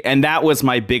great. And that was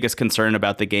my biggest concern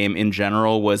about the game in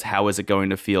general was how is it going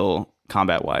to feel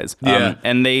combat wise.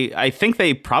 And I think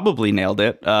they probably nailed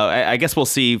it. I guess we'll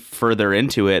see further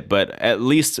into it, but at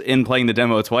least in playing the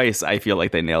demo twice, I feel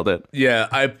like they nailed it. Yeah,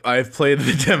 I've played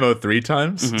the demo 3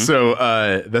 times. Mm-hmm. So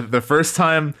the first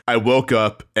time I woke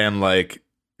up and like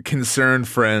concerned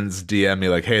friends DM me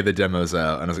like, hey, the demo's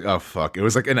out. And I was like, oh fuck. It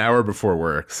was like an hour before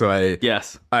work. So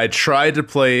I tried to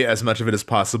play as much of it as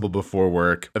possible before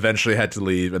work, eventually had to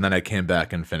leave, and then I came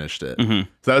back and finished it. Mm-hmm.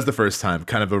 So that was the first time,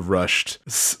 kind of a rushed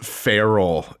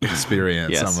feral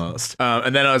experience almost.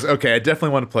 And then I was okay, I definitely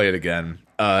want to play it again.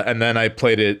 And then I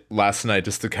played it last night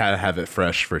just to kind of have it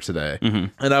fresh for today.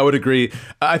 Mm-hmm. And I would agree.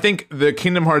 I think the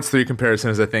Kingdom Hearts 3 comparison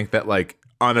is I think that like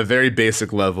on a very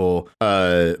basic level,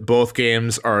 both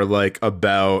games are like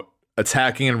about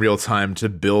attacking in real time to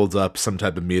build up some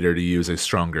type of meter to use a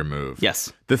stronger move.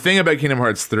 Yes. The thing about Kingdom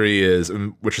Hearts 3 is,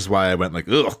 which is why I went like,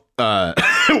 ugh,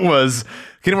 was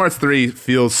Kingdom Hearts 3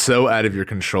 feels so out of your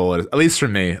control, at least for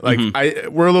me. Like,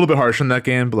 we're a little bit harsh on that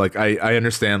game, but like, I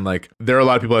understand, like, there are a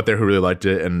lot of people out there who really liked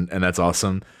it, and that's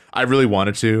awesome. I really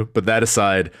wanted to, but that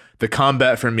aside, the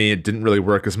combat for me, it didn't really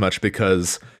work as much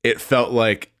because it felt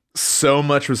like so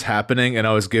much was happening and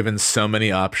I was given so many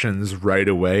options right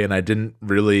away, and I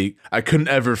couldn't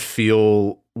ever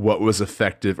feel what was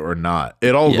effective or not.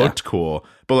 It all looked cool,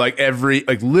 but like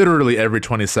literally every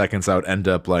 20 seconds I would end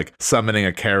up like summoning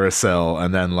a carousel,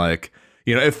 and then like,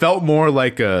 you know, it felt more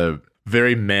like a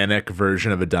very manic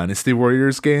version of a Dynasty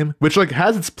Warriors game, which like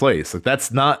has its place. Like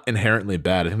that's not inherently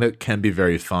bad. I think that can be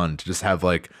very fun to just have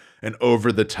like an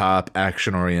over-the-top,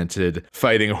 action-oriented,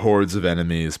 fighting hordes of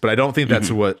enemies. But I don't think that's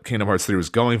what Kingdom Hearts 3 was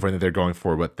going for. I think they're going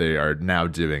for what they are now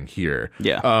doing here.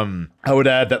 Yeah. I would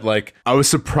add that, like, I was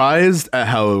surprised at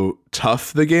how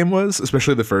tough the game was,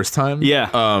 especially the first time. Yeah.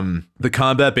 The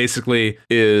combat basically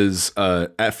is,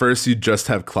 at first you just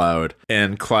have Cloud,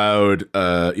 and Cloud,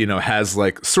 has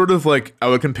like, sort of like, I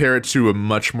would compare it to a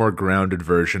much more grounded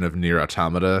version of Nier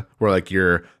Automata, where like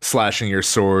you're slashing your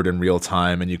sword in real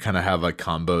time and you kind of have like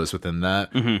combos within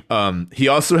that. He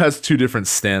also has two different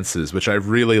stances, which I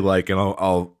really like, and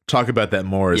I'll talk about that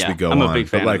more as we go on. I'm a big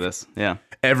fan of this. Yeah.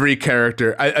 Every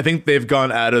character, I think they've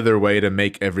gone out of their way to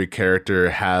make every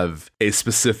character have a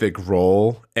specific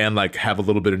role and like have a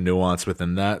little bit of nuance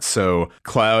within that. So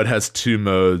Cloud has two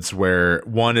modes where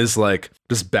one is like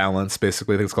just balance,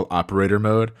 basically. I think it's called operator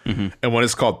mode. And one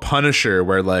is called Punisher,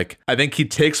 where like I think he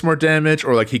takes more damage,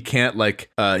 or like he can't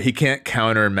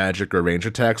counter magic or range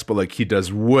attacks, but like he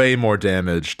does way more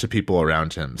damage to people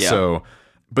around him. Yeah. So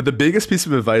but the biggest piece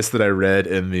of advice that I read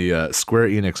in the Square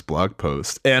Enix blog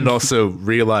post, and also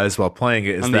realized while playing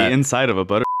it, is on that the inside of a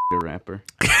butter wrapper.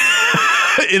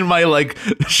 in my like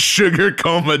sugar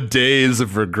coma days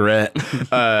of regret,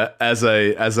 as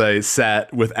I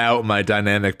sat without my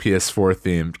dynamic PS4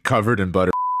 theme covered in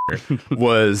butter,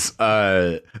 was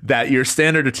that your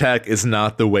standard attack is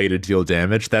not the way to deal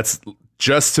damage. That's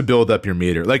just to build up your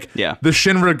meter. Like, Yeah. the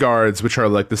Shinra guards, which are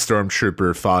like the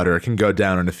stormtrooper fodder, can go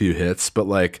down in a few hits, but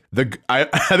like I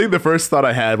think the first thought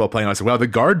I had while playing, I was like, wow, the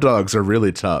guard dogs are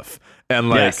really tough. And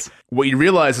like Yes. what you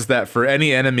realize is that for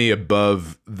any enemy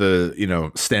above the,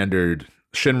 standard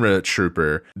Shinra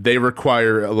trooper, they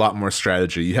require a lot more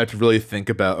strategy. You have to really think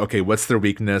about, okay, what's their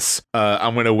weakness?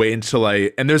 I'm going to wait until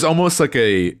and there's almost like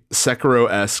a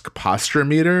Sekiro-esque posture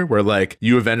meter where like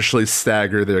you eventually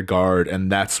stagger their guard, and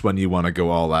that's when you want to go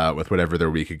all out with whatever they're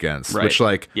weak against, Right. which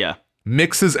like Yeah.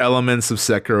 mixes elements of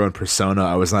Sekiro and Persona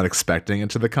I was not expecting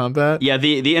into the combat. Yeah,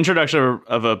 the introduction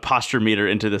of a posture meter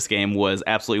into this game was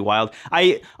absolutely wild.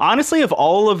 I honestly, of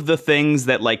all of the things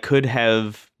that like could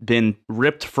have been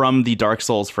ripped from the Dark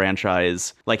Souls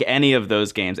franchise, like any of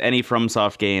those games, any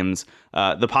FromSoft games,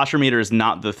 the posture meter is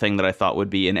not the thing that I thought would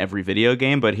be in every video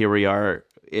game, but here we are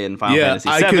in Final Fantasy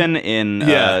VII, in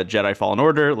Jedi Fallen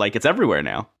Order. Like, it's everywhere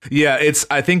now. Yeah,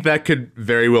 I think that could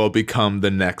very well become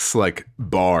the next like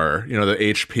bar, the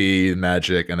HP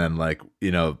magic, and then like,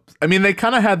 I mean, they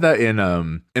kind of had that in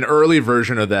an early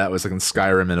version of that was like in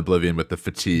Skyrim and Oblivion with the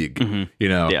fatigue,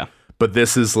 Yeah. But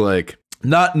this is like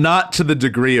not to the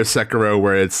degree of Sekiro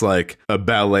where it's like a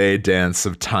ballet dance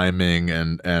of timing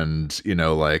and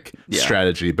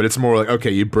strategy, but it's more like, okay,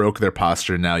 you broke their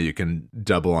posture, now you can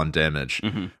double on damage.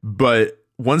 But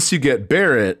once you get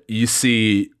Barrett, you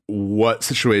see what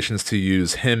situations to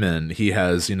use him in. He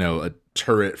has, a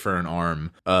turret for an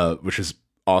arm, which is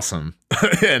awesome.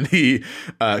 And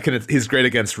he's great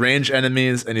against range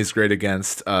enemies, and he's great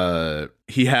against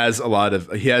he starts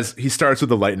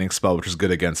with a lightning spell, which is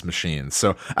good against machines.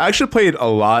 So I actually played a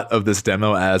lot of this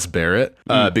demo as Barrett,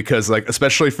 because like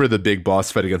especially for the big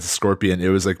boss fight against the Scorpion, it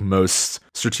was like most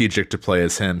strategic to play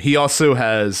as him. He also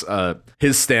has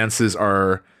his stances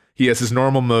are, he has his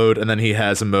normal mode, and then he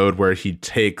has a mode where he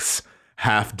takes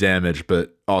half damage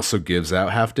but also gives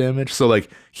out half damage. So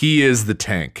like he is the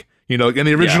tank. In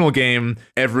the original game,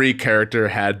 every character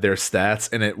had their stats,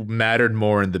 and it mattered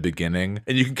more in the beginning.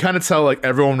 And you can kind of tell, like,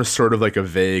 everyone was sort of like a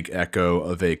vague echo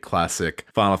of a classic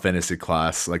Final Fantasy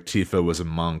class. Like, Tifa was a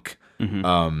monk.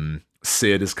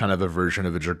 Cid is kind of a version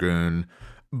of a dragoon.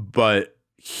 But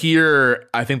here,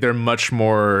 I think they're much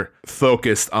more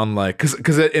focused on, like,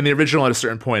 because in the original, at a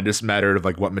certain point, it just mattered of,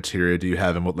 like, what materia do you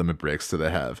have and what limit breaks do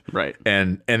they have. Right.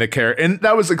 And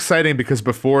that was exciting because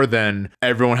before then,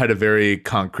 everyone had a very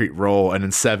concrete role. And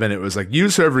in 7, it was like,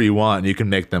 use whoever you want and you can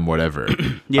make them whatever.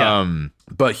 Yeah.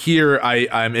 But here,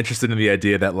 I'm interested in the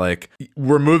idea that, like,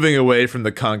 we're moving away from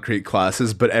the concrete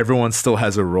classes, but everyone still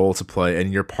has a role to play,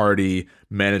 and your party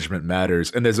management matters.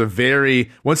 And there's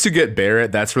once you get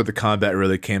Barrett, that's where the combat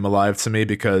really came alive to me,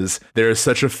 because there is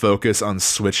such a focus on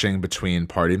switching between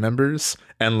party members.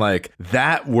 And like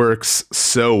that works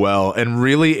so well and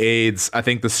really aids, I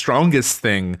think, the strongest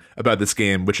thing about this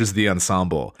game, which is the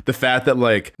ensemble. The fact that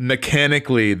like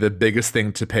mechanically the biggest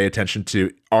thing to pay attention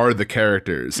to are the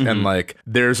characters. And like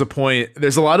there's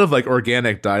a lot of like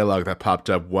organic dialogue that popped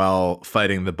up while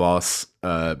fighting the boss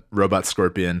Robot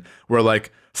Scorpion, where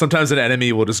like sometimes an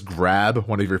enemy will just grab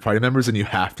one of your party members and you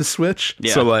have to switch.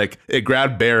 Yeah. So like it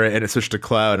grabbed Barrett and it switched to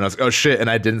Cloud, and I was like, oh shit, and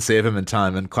I didn't save him in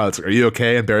time. And Cloud's like, are you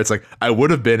okay? And Barrett's like, I would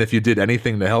have been if you did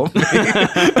anything to help me.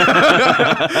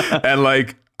 And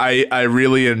like I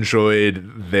really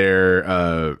enjoyed their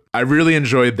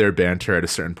banter at a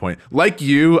certain point. Like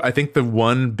you, I think the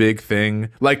one big thing,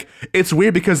 like it's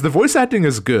weird because the voice acting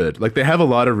is good. Like they have a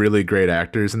lot of really great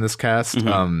actors in this cast.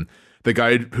 The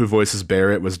guy who voices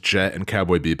Barrett was Jet in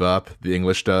Cowboy Bebop, the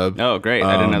English dub. Oh, great.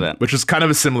 I didn't know that. Which is kind of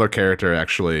a similar character,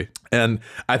 actually. And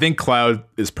I think Cloud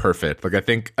is perfect. Like I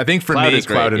think for Cloud me, is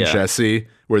great, Cloud and yeah. Jesse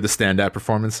were the standout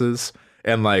performances,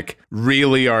 and like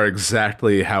really are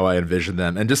exactly how I envisioned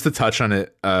them. And just to touch on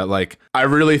it, like I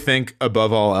really think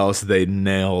above all else they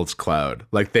nailed Cloud.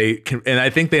 Like and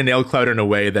I think they nailed Cloud in a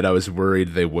way that I was worried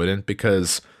they wouldn't,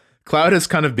 because Cloud has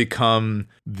kind of become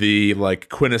the like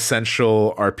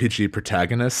quintessential RPG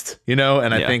protagonist, you know?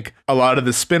 And I think a lot of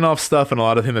the spin-off stuff and a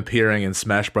lot of him appearing in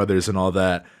Smash Brothers and all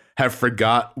that have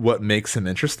forgot what makes him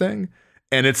interesting.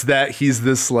 And it's that he's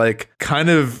this like kind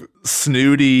of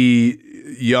snooty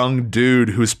young dude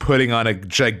who's putting on a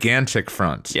gigantic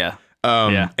front. Yeah.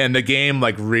 And the game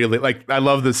like really, like I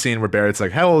love the scene where Barrett's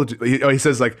like, how old? He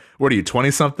says like, what are you,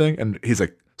 20 something? And he's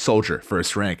like, soldier,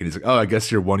 first rank. And he's like, oh, I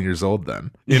guess you're 1 year old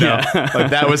then, you know? Like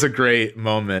that was a great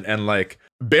moment. And like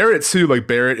Barrett too, like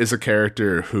Barrett is a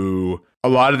character who a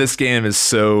lot of this game is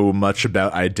so much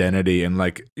about identity and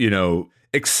like, you know,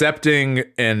 accepting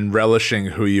and relishing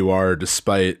who you are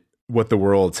despite what the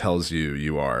world tells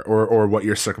you are, or what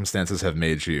your circumstances have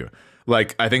made you.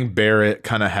 Like, I think Barrett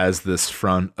kind of has this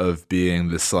front of being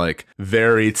this like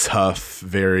very tough,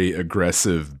 very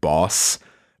aggressive boss.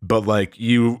 But like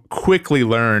you quickly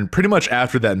learn pretty much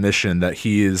after that mission that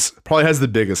he probably has the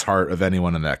biggest heart of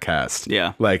anyone in that cast.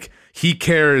 Yeah. Like he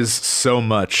cares so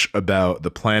much about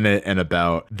the planet and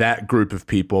about that group of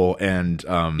people. And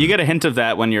you get a hint of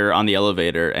that when you're on the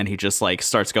elevator and he just like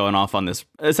starts going off on this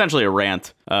essentially a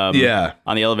rant on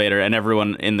the elevator, and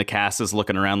everyone in the cast is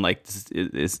looking around like,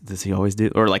 does he always do,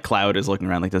 or like Cloud is looking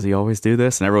around like, does he always do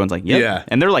this? And everyone's like, yep. Yeah.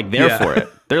 And they're like there for it.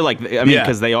 They're like, I mean,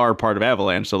 because they are part of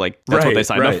Avalanche, so like that's what they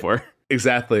signed up for.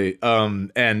 Exactly.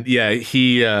 And yeah,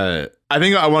 he I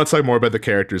think I want to talk more about the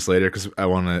characters later because I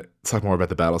want to talk more about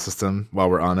the battle system while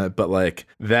we're on it. But like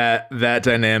that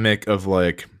dynamic of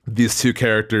like these two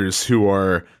characters who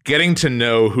are getting to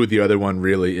know who the other one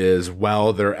really is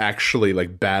while they're actually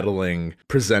like battling,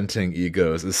 presenting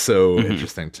egos is so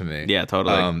interesting to me. Yeah,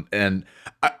 totally. And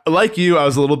like you, I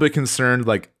was a little bit concerned.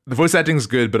 Like the voice acting is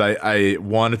good, but I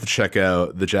wanted to check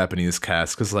out the Japanese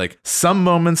cast because like some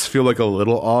moments feel like a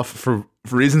little off for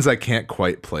reasons I can't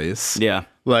quite place. Yeah.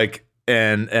 Like,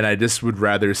 and I just would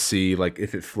rather see like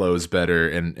if it flows better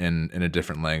in a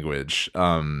different language.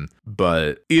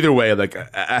 But either way, like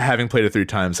having played it 3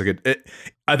 times, like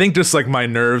I think just like my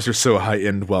nerves are so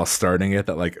heightened while starting it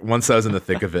that like once I was in the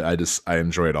thick of it, I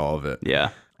enjoyed all of it. Yeah.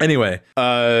 Anyway,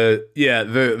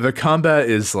 the combat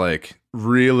is like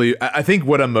really, I think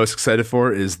what I'm most excited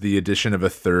for is the addition of a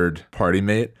third party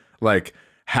mate. Like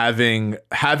having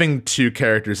 2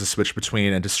 characters to switch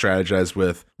between and to strategize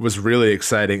with was really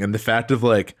exciting. And the fact of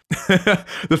like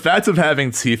the fact of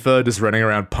having Tifa just running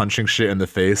around punching shit in the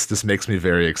face just makes me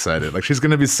very excited. Like she's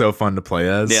gonna be so fun to play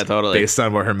as. Yeah, totally. Based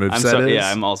on what her moveset is.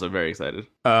 Yeah, I'm also very excited.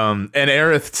 And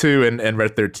Aerith too, and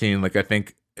Red 13. Like I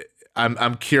think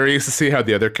I'm curious to see how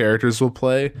the other characters will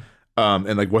play.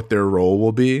 And like what their role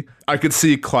will be. I could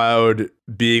see Cloud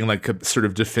being like a sort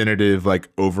of definitive like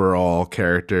overall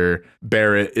character.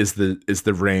 Barrett is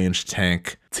the ranged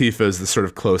tank. Tifa is the sort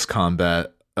of close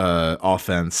combat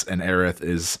offense, and Aerith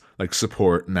is like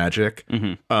support magic.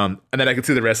 And then I could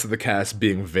see the rest of the cast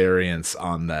being variants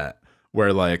on that,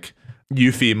 where like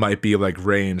Yuffie might be like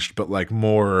ranged, but like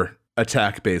more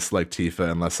attack based like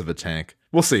Tifa and less of a tank.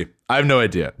 We'll see. I have no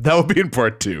idea. That will be in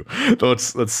part 2.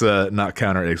 Let's not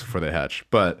count our eggs before they hatch.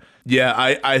 But yeah,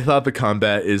 I thought the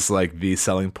combat is like the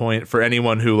selling point for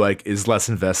anyone who like is less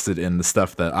invested in the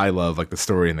stuff that I love, like the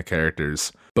story and the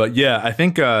characters. But yeah, I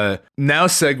think now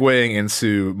segueing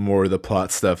into more of the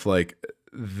plot stuff, like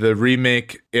the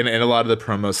remake in a lot of the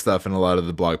promo stuff and a lot of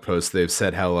the blog posts, they've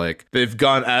said how like they've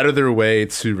gone out of their way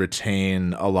to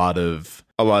retain a lot of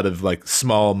like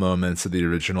small moments of the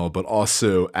original, but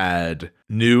also add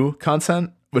new content,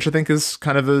 which I think is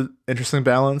kind of an interesting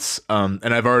balance. And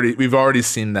we've already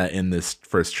seen that in this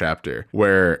first chapter,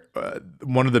 where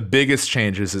one of the biggest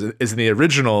changes is in the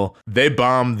original, they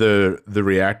bomb the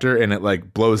reactor and it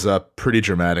like blows up pretty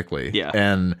dramatically. Yeah.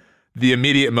 And the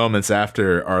immediate moments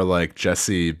after are like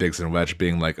Jesse, Biggs, and Wedge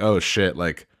being like, oh shit,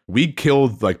 like we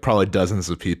killed like probably dozens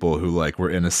of people who like were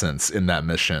innocents in that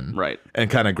mission. Right. And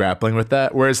kind of grappling with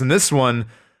that. Whereas in this one,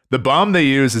 the bomb they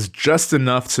use is just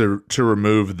enough to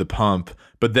remove the pump,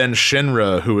 but then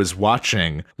Shinra, who is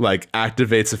watching, like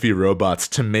activates a few robots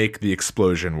to make the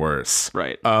explosion worse.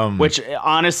 Right. Which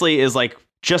honestly is like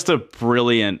just a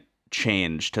brilliant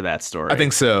change to that story. I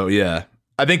think so, yeah.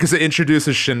 I think because it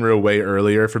introduces Shinra way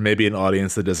earlier for maybe an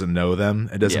audience that doesn't know them.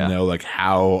 It doesn't know like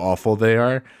how awful they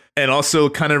are. And also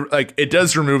kind of like it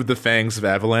does remove the fangs of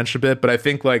Avalanche a bit, but I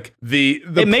think like the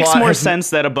it makes more sense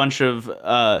that a bunch of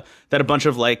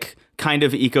like kind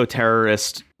of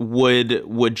eco-terrorists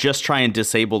would just try and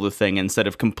disable the thing instead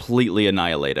of completely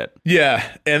annihilate it. Yeah,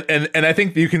 and I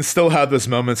think you can still have those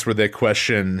moments where they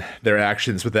question their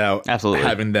actions without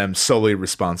having them solely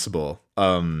responsible.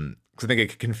 I think it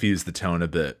could confuse the tone a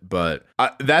bit. But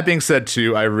that being said,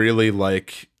 too, I really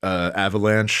like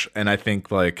Avalanche, and I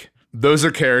think like those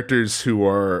are characters who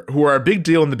are a big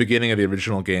deal in the beginning of the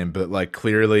original game, but like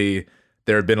clearly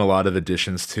there have been a lot of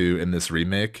additions to in this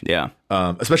remake. Yeah,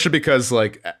 especially because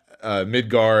like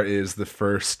Midgar is the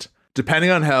first. Depending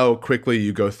on how quickly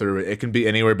you go through it, it can be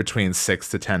anywhere between 6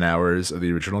 to 10 hours of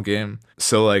the original game.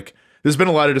 So like, there's been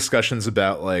a lot of discussions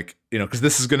about like, you know, because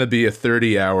this is going to be a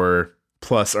 30-hour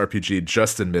plus RPG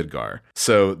just in Midgar.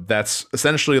 So that's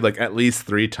essentially like at least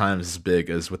 3 times as big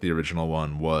as what the original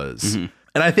one was. Mm-hmm.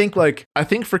 And I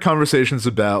think for conversations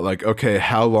about like, okay,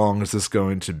 how long is this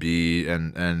going to be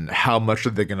and how much are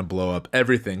they going to blow up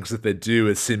everything? Because if they do,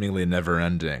 it's seemingly never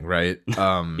ending, right?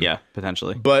 Yeah,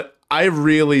 potentially. But I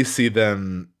really see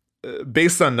them,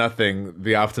 based on nothing,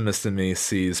 the optimist in me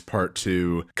sees part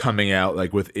 2 coming out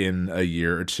like within a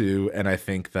year or two, and I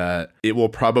think that it will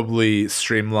probably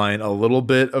streamline a little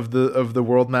bit of the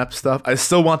world map stuff. I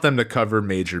still want them to cover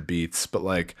major beats, but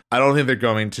like I don't think they're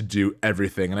going to do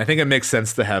everything, and I think it makes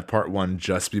sense to have part 1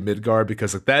 just be Midgar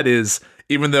because like that is,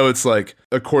 even though it's like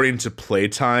according to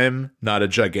playtime, not a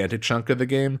gigantic chunk of the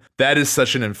game, that is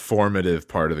such an informative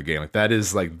part of the game. Like that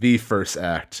is like the first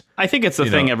act. I think it's the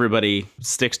thing everybody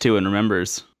sticks to and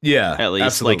remembers. Yeah, at least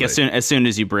absolutely. Like as soon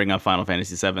as you bring up Final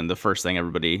Fantasy VII, the first thing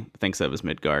everybody thinks of is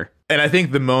Midgar. And I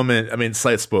think the moment, I mean,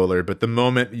 slight spoiler, but the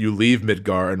moment you leave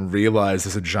Midgar and realize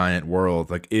it's a giant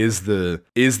world, like is the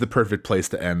perfect place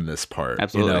to end this part.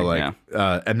 Absolutely, you know, like,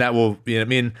 yeah. And that will, you know, I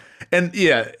mean, and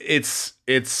yeah, it's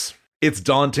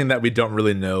daunting that we don't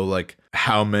really know like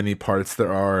how many parts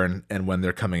there are and when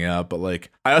they're coming out, but like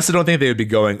I also don't think they would be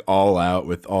going all out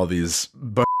with all these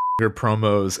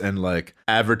promos and like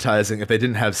advertising if they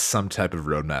didn't have some type of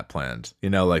roadmap planned. You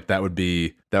know, like that would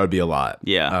be a lot.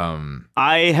 Yeah.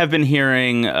 I have been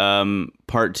hearing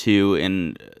part 2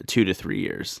 in 2 to 3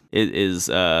 years. It is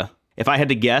if I had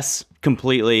to guess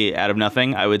completely out of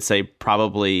nothing, I would say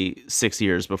probably 6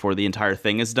 years before the entire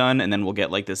thing is done, and then we'll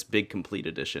get like this big complete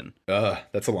edition.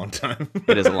 That's a long time.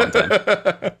 It is a long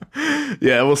time.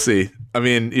 Yeah, we'll see. I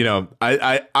mean, you know,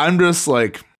 I'm just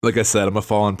like I said, I'm a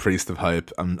fallen priest of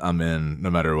hype. I'm in no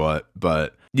matter what.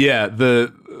 But yeah,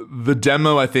 the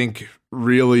demo I think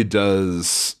really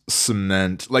does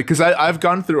cement, like, because I've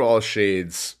gone through all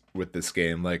shades with this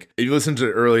game. Like if you listen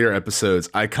to earlier episodes,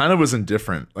 I kind of was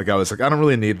indifferent. Like I was like, I don't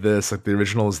really need this. Like the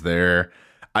original is there.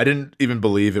 I didn't even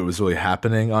believe it was really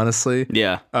happening, honestly.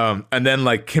 Yeah. And then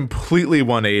like completely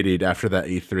 180'd after that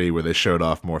E3 where they showed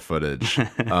off more footage.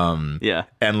 Yeah.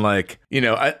 And like, you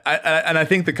know, I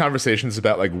think the conversations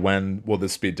about like when will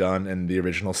this be done and the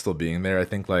original still being there, I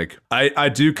think like I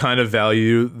do kind of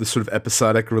value the sort of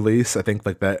episodic release. I think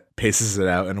like that paces it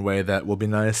out in a way that will be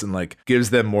nice and like gives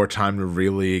them more time to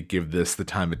really give this the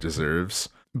time it deserves.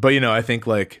 But, you know, I think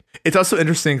like it's also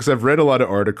interesting because I've read a lot of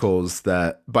articles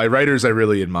that by writers I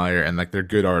really admire, and like they're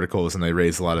good articles and they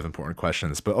raise a lot of important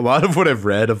questions. But a lot of what I've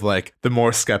read of like the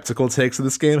more skeptical takes of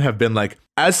this game have been like,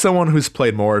 as someone who's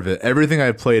played more of it, everything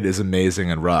I've played is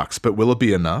amazing and rocks, but will it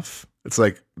be enough? It's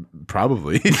like,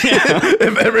 probably.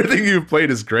 If everything you've played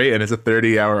is great and it's a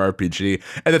 30-hour RPG.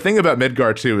 And the thing about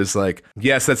Midgar too is like,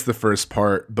 yes, that's the first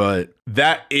part, but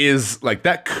that is like,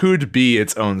 that could be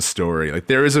its own story. Like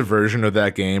there is a version of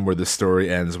that game where the story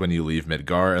ends when you leave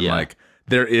Midgar, and like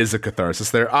there is a catharsis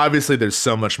there. Obviously there's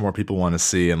so much more people want to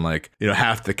see, and like, you know,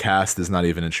 half the cast is not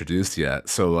even introduced yet.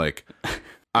 So like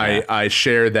I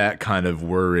share that kind of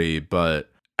worry, but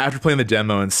after playing the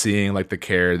demo and seeing like the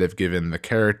care they've given the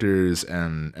characters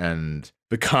and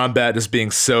the combat just being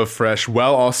so fresh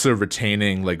while also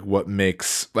retaining like what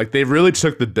makes, like they really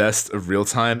took the best of real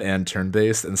time and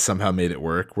turn-based and somehow made it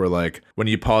work, where like when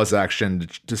you pause action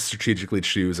to strategically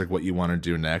choose like what you want to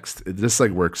do next, it just like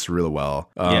works really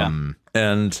well. And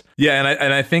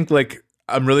I think like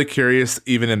I'm really curious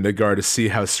even in Midgar to see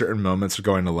how certain moments are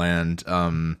going to land.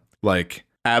 Like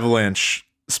Avalanche,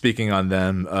 speaking on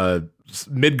them,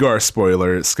 Midgar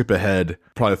spoiler, skip ahead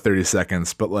probably 30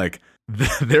 seconds, but like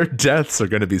their deaths are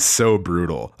going to be so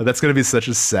brutal. That's going to be such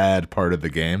a sad part of the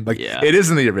game. Like it is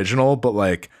in the original, but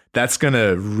like that's going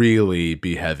to really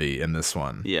be heavy in this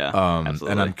one. Yeah,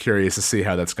 absolutely. And I'm curious to see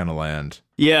how that's going to land.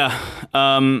 Yeah,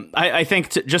 I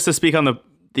think just to speak on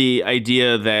the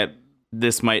idea that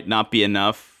this might not be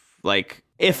enough, like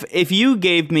if you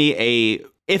gave me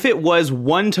if it was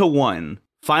 1-to-1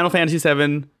 Final Fantasy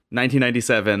VII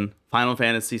 1997, Final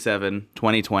Fantasy VII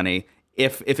 2020,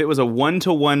 if it was a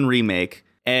 1-to-1 remake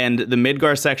and the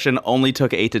Midgar section only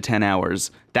took 8 to 10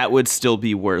 hours, that would still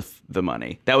be worth the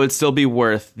money. That would still be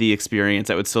worth the experience.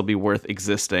 That would still be worth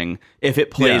existing if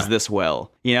it plays this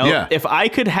well. You know, if I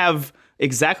could have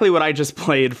exactly what I just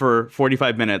played for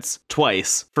 45 minutes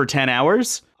twice for 10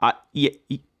 hours,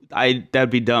 that'd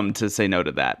be dumb to say no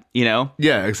to that, you know?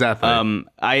 Yeah, exactly.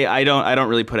 I don't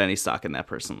really put any stock in that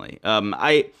personally.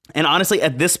 And honestly,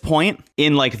 at this point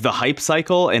in like the hype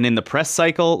cycle and in the press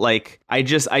cycle, like I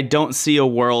don't see a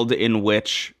world in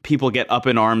which people get up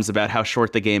in arms about how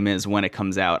short the game is when it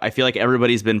comes out. I feel like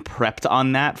everybody's been prepped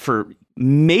on that for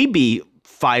maybe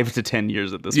 5 to 10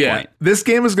 years at this point. This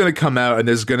game is going to come out and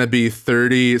there's going to be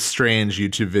 30 strange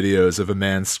YouTube videos of a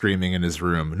man screaming in his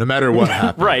room, no matter what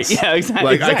happens. Right. Yeah,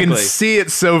 exactly. Like I can see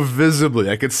it so visibly.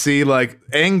 I could see like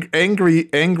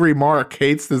angry Mark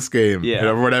hates this game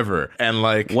or whatever. And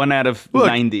like 1 out of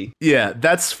 90. Yeah,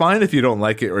 that's fine if you don't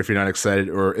like it or if you're not excited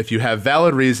or if you have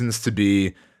valid reasons to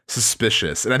be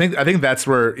suspicious. And I think that's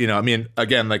where, you know, I mean,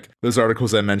 again, like those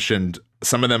articles I mentioned,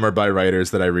 some of them are by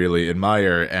writers that I really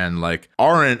admire and like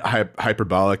aren't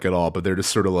hyperbolic at all, but they're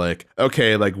just sort of like,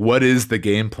 okay, like what is the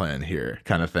game plan here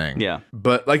kind of thing. Yeah.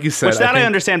 But like you said, which I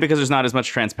understand because there's not as much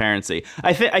transparency.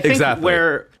 I think exactly.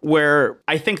 where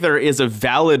I think there is a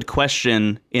valid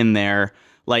question in there,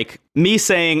 like me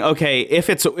saying, okay, if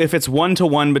it's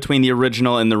 1-to-1 between the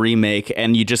original and the remake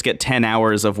and you just get 10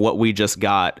 hours of what we just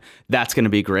got, that's going to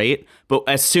be great. But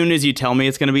as soon as you tell me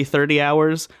it's going to be 30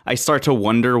 hours, I start to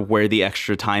wonder where the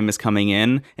extra time is coming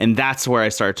in. And that's where I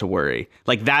start to worry.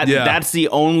 Like that's the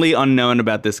only unknown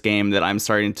about this game that I'm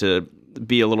starting to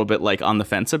be a little bit like on the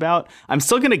fence about. I'm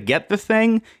still going to get the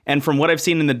thing. And from what I've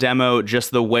seen in the demo,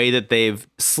 just the way that they've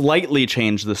slightly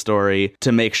changed the story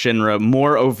to make Shinra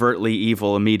more overtly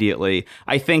evil immediately,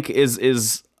 I think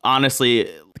is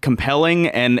honestly compelling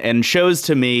and shows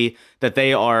to me that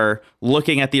they are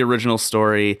looking at the original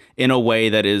story in a way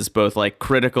that is both like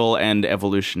critical and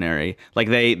evolutionary. Like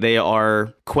they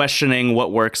are questioning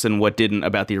what works and what didn't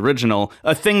about the original,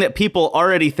 a thing that people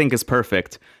already think is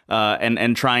perfect,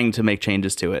 and trying to make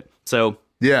changes to it. So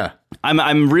yeah,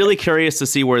 I'm really curious to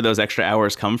see where those extra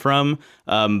hours come from.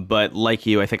 But like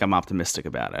you, I think I'm optimistic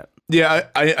about it. Yeah,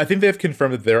 I think they've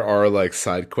confirmed that there are like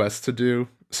side quests to do.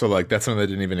 So like that's something that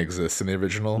didn't even exist in the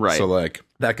original. Right. So like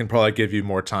that can probably give you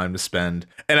more time to spend.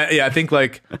 And I think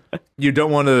like you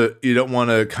don't want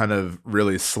to kind of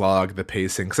really slog the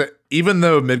pacing, because even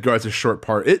though Midgard's a short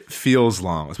part, it feels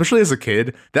long, especially as a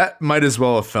kid. That might as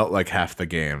well have felt like half the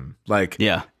game. Like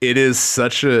it is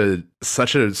such a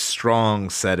strong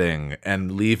setting,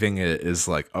 and leaving it is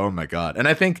like, oh my god. And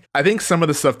I think some of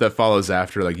the stuff that follows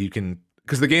after, like you can,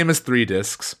 because the game is 3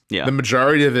 discs. Yeah. The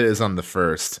majority of it is on the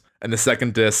first. And the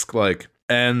second disc like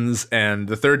ends, and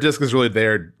the third disc is really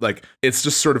there. Like it's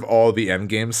just sort of all the end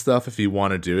game stuff if you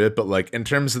want to do it. But like in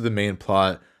terms of the main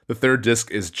plot, the third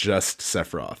disc is just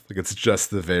Sephiroth. Like it's just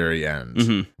the very end.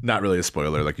 Mm-hmm. Not really a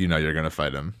spoiler. Like, you know, you're going to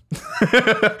fight him.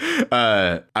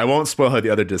 I won't spoil how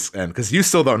the other discs end because you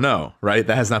still don't know, right?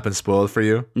 That has not been spoiled for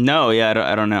you. No, yeah,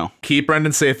 I don't know. Keep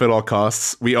Brendan safe at all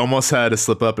costs. We almost had a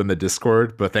slip up in the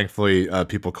Discord, but thankfully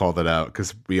people called it out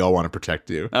because we all want to protect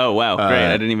you. Oh, wow. Great.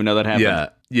 I didn't even know that happened.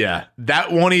 Yeah.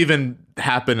 That won't even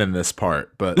happen in this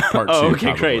part, but part 2. Okay,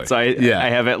 probably. Great. So I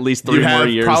have at least 3 more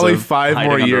years. Probably 5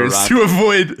 more years to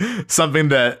avoid something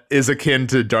that is akin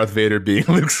to Darth Vader being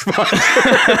Luke's father.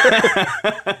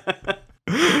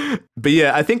 But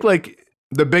yeah, I think like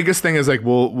the biggest thing is like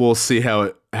we'll see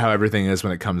how everything is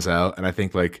when it comes out, and I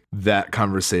think like that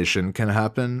conversation can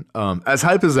happen. As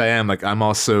hype as I am, like I'm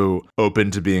also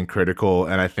open to being critical,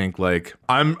 and I think like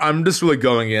I'm just really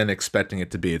going in expecting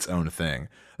it to be its own thing.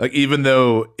 Like even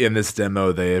though in this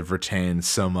demo they have retained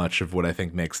so much of what I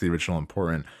think makes the original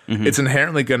important, it's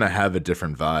inherently going to have a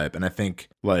different vibe, and I think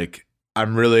like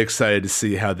I'm really excited to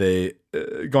see how they,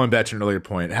 going back to an earlier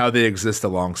point, how they exist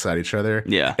alongside each other.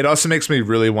 Yeah. It also makes me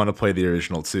really want to play the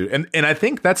original too. And I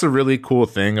think that's a really cool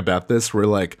thing about this, where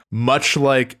like, much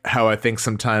like how I think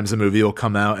sometimes a movie will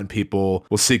come out and people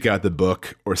will seek out the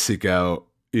book or seek out,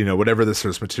 whatever the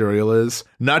source material is.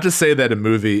 Not to say that a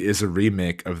movie is a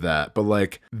remake of that, but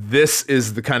like this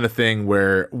is the kind of thing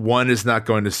where one is not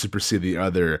going to supersede the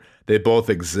other. They both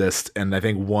exist, and I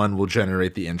think one will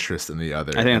generate the interest in the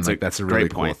other. I think that's a really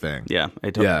great cool point. thing. Yeah,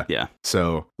 yeah.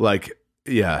 So like,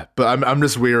 yeah, but I'm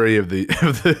just weary of the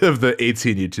of the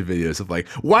 18 YouTube videos of like,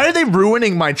 why are they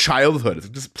ruining my childhood? It's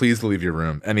just please leave your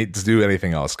room and just do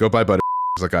anything else. Go buy butter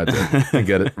like I did and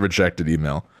get a rejected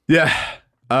email. Yeah.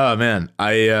 Oh man,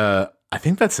 I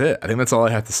think that's it. I think that's all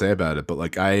I have to say about it. But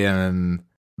like, I am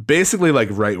basically like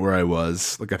right where I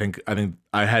was. Like, I think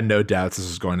I had no doubts this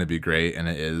was going to be great, and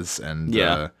it is. And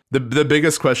the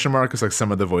biggest question mark is like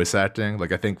some of the voice acting.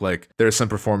 Like, I think like there's some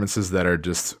performances that are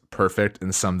just perfect,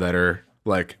 and some that are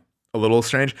like a little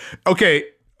strange. Okay,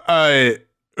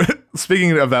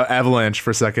 speaking about Avalanche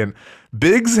for a second,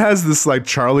 Biggs has this like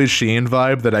Charlie Sheen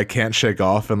vibe that I can't shake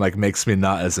off, and like makes me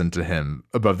not as into him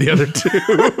above the other two.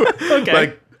 Okay.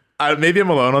 Like, maybe I'm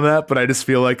alone on that, but I just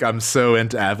feel like I'm so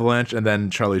into Avalanche, and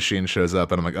then Charlie Sheen shows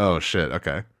up, and I'm like, oh shit,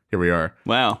 okay, here we are.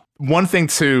 Wow. One thing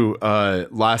too,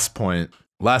 last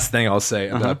thing I'll say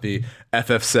about the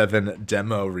FF7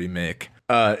 demo remake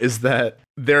is that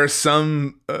there are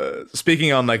some,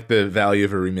 speaking on like the value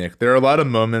of a remake, there are a lot of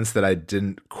moments that I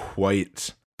didn't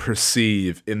quite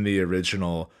perceive in the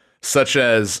original, such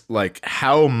as like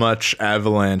how much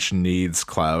Avalanche needs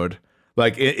Cloud.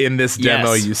 Like in this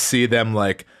demo, Yes. you see them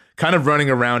like kind of running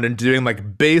around and doing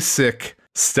like basic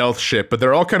stealth shit, but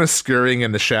they're all kind of scurrying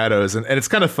in the shadows, and it's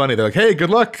kind of funny. They're like, hey, good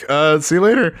luck, see you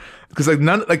later, because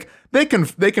like they can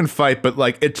fight, but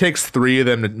like it takes 3 of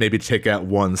them to maybe take out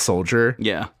 1 soldier.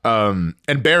 Yeah.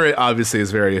 And Barrett obviously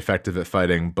is very effective at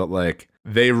fighting, but like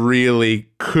they really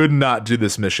could not do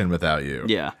this mission without you.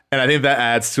 Yeah. And I think that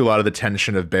adds to a lot of the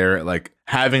tension of Barrett like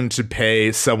having to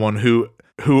pay someone who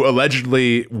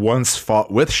allegedly once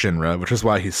fought with Shinra, which is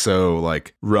why he's so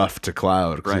like rough to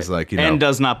Cloud, because he's like, and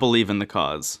does not believe in the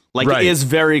cause. Like, Right. is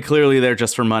very clearly there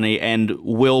just for money and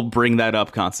will bring that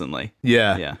up constantly.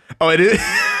 yeah. Yeah. Oh, it is.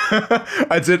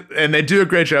 I did, and they do a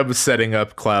great job of setting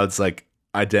up Cloud's like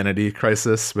identity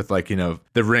crisis with like,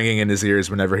 the ringing in his ears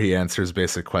whenever he answers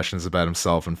basic questions about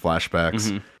himself and flashbacks.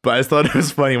 Mm-hmm. But I just thought it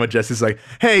was funny when Jesse's like,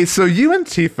 hey, so you and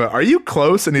Tifa, are you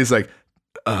close? And he's like,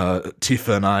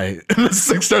 Tifa and I, and this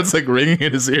like starts like ringing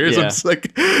in his ears. Yeah. I'm just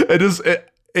like,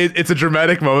 it's a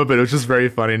dramatic moment, but it was just very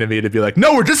funny to me to be like,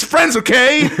 no, we're just friends,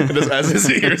 okay? And just as his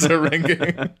ears are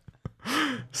ringing.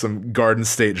 Some Garden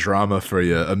State drama for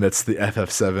you amidst the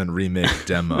FF7 remake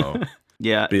demo.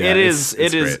 Yeah, But yeah, it is.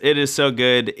 it's It is. great. It is so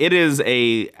good. It is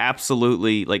a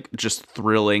absolutely like just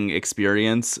thrilling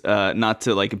experience. Not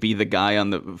to like be the guy on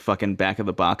the fucking back of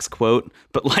the box quote,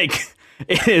 but like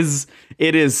it is.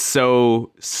 It is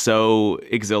so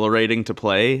exhilarating to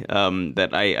play. That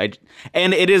I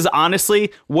and it is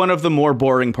honestly one of the more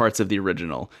boring parts of the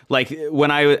original. Like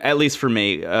when I, at least for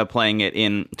me, playing it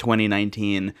in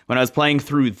 2019, when I was playing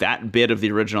through that bit of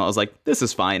the original, I was like, this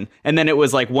is fine. And then it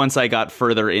was like once I got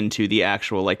further into the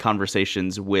actual like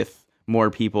conversations with more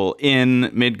people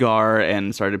in Midgar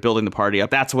and started building the party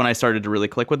up, that's when I started to really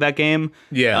click with that game.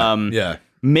 Yeah. Yeah.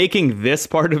 Making this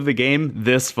part of the game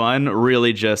this fun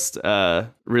really just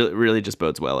really just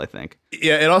bodes well, I think.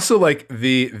 Yeah, and also like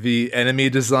the enemy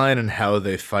design and how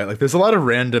they fight. Like there's a lot of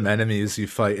random enemies you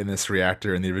fight in this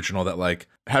reactor in the original that like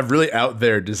have really out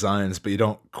there designs, but you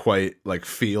don't quite like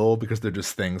feel because they're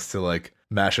just things to like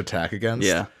mash attack against.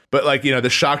 Yeah. But like, the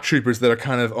shock troopers that are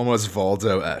kind of almost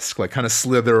Voldo-esque, like kind of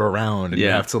slither around and you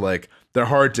Yeah. have to like, they're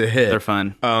hard to hit. They're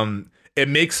fun. It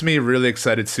makes me really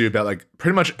excited too about like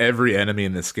pretty much every enemy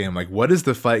in this game. Like, what is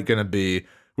the fight gonna be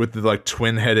with the like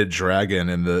twin-headed dragon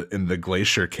in the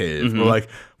glacier cave? Mm-hmm. Or like,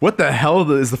 what the hell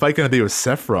is the fight gonna be with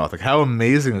Sephiroth? Like, how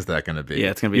amazing is that gonna be? Yeah,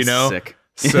 it's gonna be sick.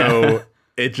 So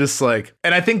it just like,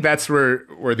 and I think that's where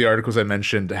the articles I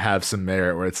mentioned have some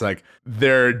merit, where it's like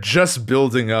they're just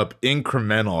building up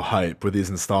incremental hype with these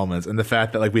installments, and the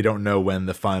fact that like we don't know when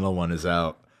the final one is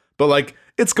out, but like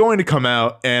it's going to come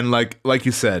out, and like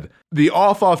you said, the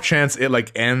off chance it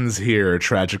like ends here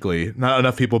tragically, not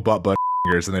enough people bought butt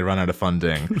and they run out of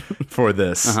funding for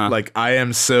this. Like I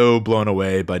am so blown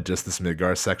away by just this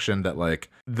Midgar section that like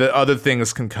the other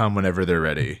things can come whenever they're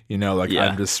ready. Like Yeah.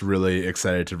 I'm just really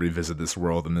excited to revisit this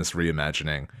world and this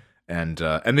reimagining. And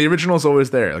the original is always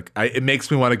there. Like it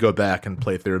makes me want to go back and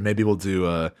play through. Maybe we'll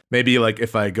do maybe like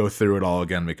if I go through it all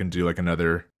again, we can do like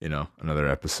another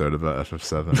episode about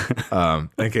FF7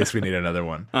 in case we need another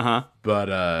one. But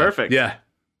Perfect. Yeah,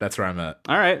 that's where I'm at.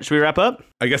 All right, should we wrap up?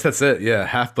 I guess that's it. Yeah,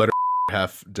 half butter,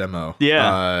 half demo.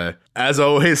 Yeah. As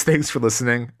always, thanks for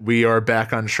listening. We are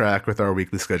back on track with our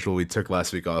weekly schedule. We took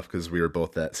last week off because we were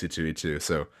both at C2E2.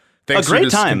 So Thanks A great for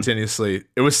just time. continuously.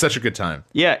 It was such a good time.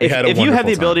 Yeah, We had a if you have the wonderful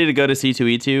time. ability to go to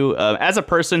C2E2, as a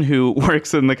person who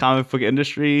works in the comic book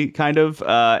industry, kind of,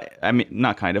 I mean,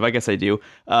 not kind of, I guess I do,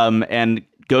 and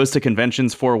goes to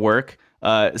conventions for work,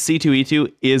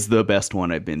 C2E2 is the best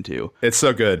one I've been to. It's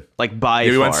so good. Like, by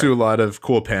We far. went to a lot of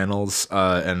cool panels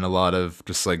and a lot of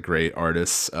just like great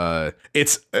artists.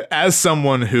 It's as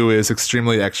someone who is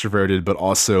extremely extroverted, but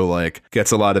also like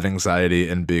gets a lot of anxiety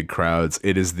in big crowds.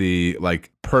 It is the like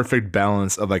perfect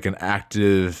balance of like an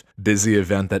active, busy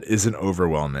event that isn't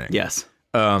overwhelming. Yes.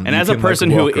 And And as a person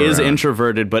who is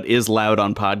introverted but is loud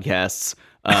on podcasts,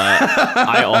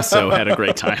 I also had a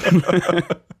great time.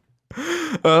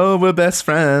 Oh, we're best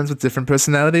friends with different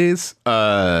personalities.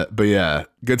 But yeah,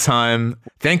 good time.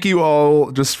 Thank you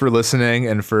all just for listening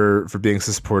and for being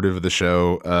so supportive of the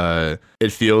show.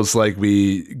 It feels like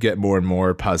we get more and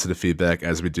more positive feedback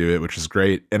as we do it, which is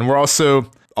great. And we're also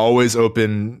always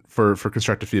open for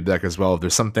constructive feedback as well. If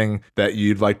there's something that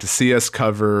you'd like to see us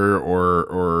cover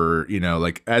or you know,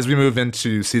 like as we move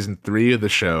into season 3 of the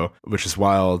show, which is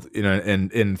wild, you know,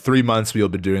 and in 3 months we'll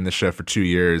be doing the show for 2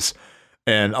 years.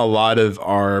 And a lot of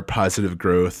our positive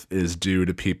growth is due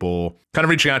to people kind of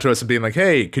reaching out to us and being like,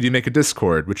 hey, could you make a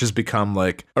Discord? Which has become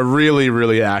like a really,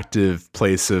 really active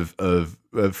place of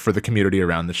for the community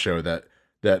around the show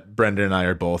that Brendan and I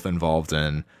are both involved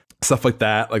in. Stuff like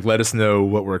that. Like, let us know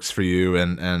what works for you.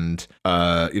 And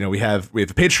you know, we have a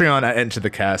Patreon at Into the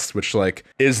Cast, which like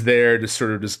is there to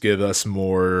sort of just give us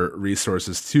more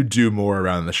resources to do more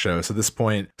around the show. So at this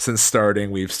point, since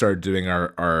starting, we've started doing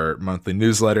our monthly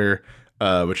newsletter,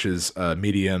 which is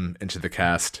Medium Into the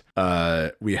Cast.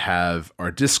 We have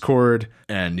our Discord,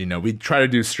 and you know, we try to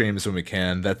do streams when we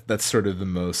can. That's sort of the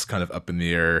most kind of up in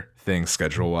the air thing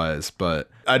schedule wise. But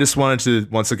I just wanted to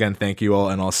once again thank you all,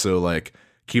 and also like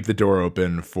keep the door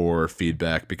open for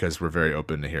feedback because we're very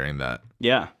open to hearing that.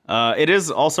 Yeah. It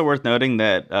is also worth noting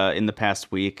that in the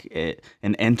past week,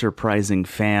 an enterprising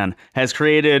fan has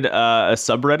created a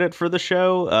subreddit for the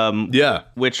show.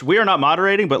 Which we are not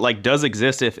moderating, but like does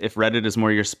exist if Reddit is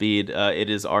more your speed. It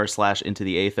is r/Into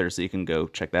the Aether, so you can go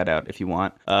check that out if you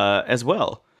want as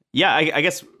well. Yeah, I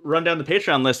guess run down the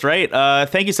Patreon list, right?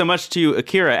 Thank you so much to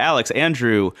Akira, Alex,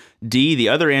 Andrew, D, the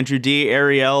other Andrew D,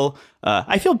 Ariel.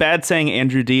 I feel bad saying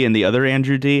Andrew D and the other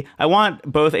Andrew D. I want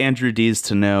both Andrew Ds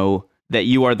to know that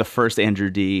you are the first Andrew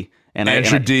D. And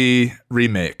Andrew D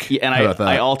remake. Yeah, and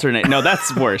I alternate. No,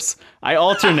 that's worse. I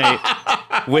alternate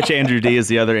which Andrew D is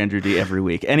the other Andrew D every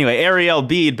week. Anyway, Ariel,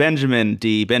 Bede, Benjamin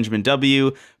D, Benjamin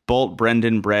W, Bolt,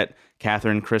 Brendan, Brett,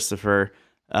 Catherine, Christopher,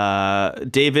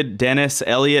 David, Dennis,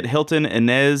 Elliot, Hilton,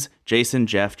 Inez, Jason,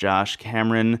 Jeff, Josh,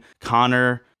 Cameron,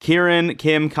 Connor, Kieran,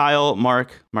 Kim, Kyle,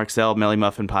 Mark, Marcel, Melly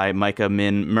Muffin Pie, Micah,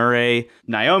 Min, Murray,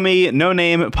 Naomi, No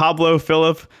Name, Pablo,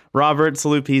 Philip, Robert,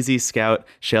 Salupezi, Scout,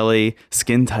 Shelly,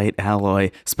 Skin Tight,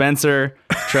 Alloy, Spencer,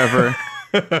 Trevor,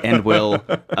 and Will.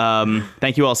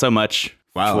 Thank you all so much.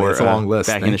 Wow, for it's a long list.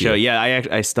 Back in the show. Yeah,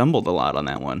 I stumbled a lot on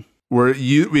that one.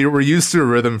 We were used to a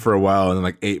rhythm for a while, and then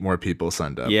like 8 more people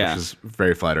signed up, yeah. which is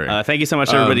very flattering. Thank you so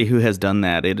much to everybody who has done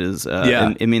that. It is,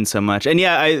 it means so much. And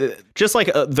yeah, I just like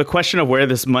the question of where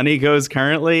this money goes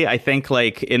currently. I think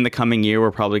like in the coming year,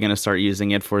 we're probably going to start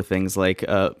using it for things like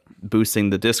boosting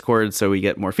the Discord, so we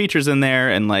get more features in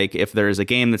there. And like if there's a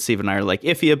game that Steve and I are like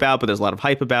iffy about, but there's a lot of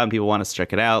hype about, and people want us to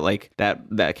check it out, like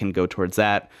that can go towards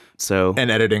that. So and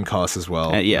editing costs as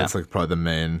well. Yeah, that's like probably the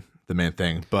main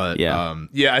thing. But yeah,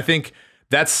 I think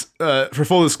that's for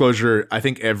full disclosure, I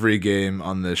think every game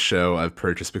on this show I've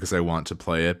purchased because I want to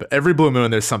play it. But every blue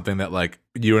moon, there's something that like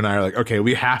you and I are like, okay,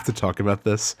 we have to talk about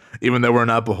this, even though we're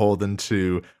not beholden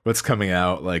to what's coming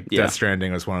out. Like Death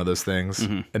Stranding was one of those things,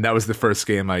 and that was the first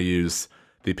game I used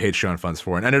the Patreon funds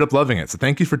for, and ended up loving it. So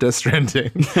thank you for Death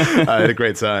Stranding. I had a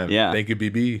great time. Yeah, thank you,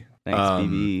 BB. Thanks,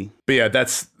 BB. But yeah,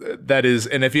 that is,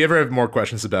 and if you ever have more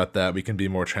questions about that, we can be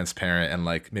more transparent and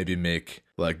like maybe make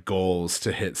like goals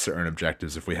to hit certain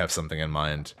objectives if we have something in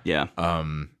mind. Yeah.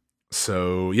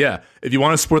 So yeah, if you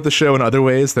want to support the show in other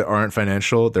ways that aren't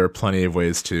financial, there are plenty of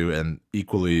ways to, and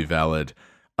equally valid.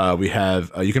 We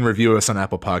have you can review us on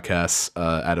Apple Podcasts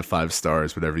out of 5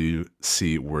 stars, whatever you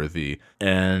see worthy,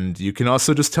 and you can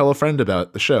also just tell a friend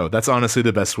about the show. That's honestly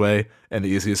the best way and the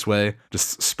easiest way.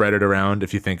 Just spread it around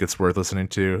if you think it's worth listening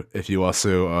to. If you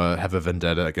also have a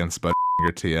vendetta against Butterfinger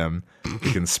TM,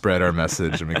 you can spread our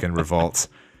message and we can revolt.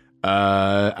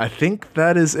 I think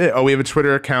that is it. Oh, we have a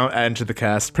Twitter account at Into the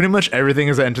Cast. Pretty much everything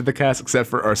is at Into the Cast except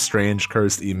for our strange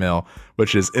cursed email,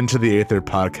 which is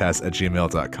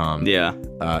intotheaetherpodcast@gmail.com. Yeah.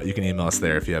 You can email us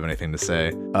there if you have anything to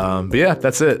say. But yeah,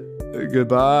 that's it.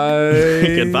 Goodbye.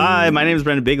 Goodbye. My name is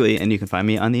Brendan Bigley, and you can find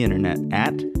me on the internet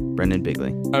at Brendan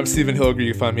Bigley. I'm Stephen Hilger.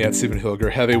 You can find me at Stephen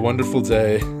Hilger. Have a wonderful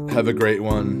day. Have a great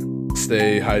one.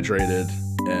 Stay hydrated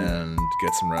and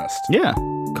get some rest. Yeah,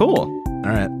 cool. All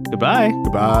right. Goodbye.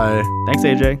 Goodbye. Thanks,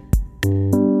 AJ.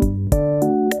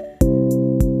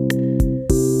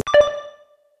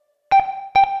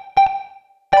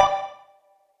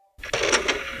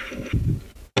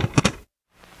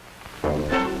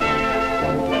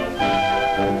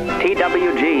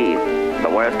 TWG, the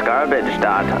worst garbage.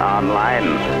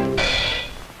 Online.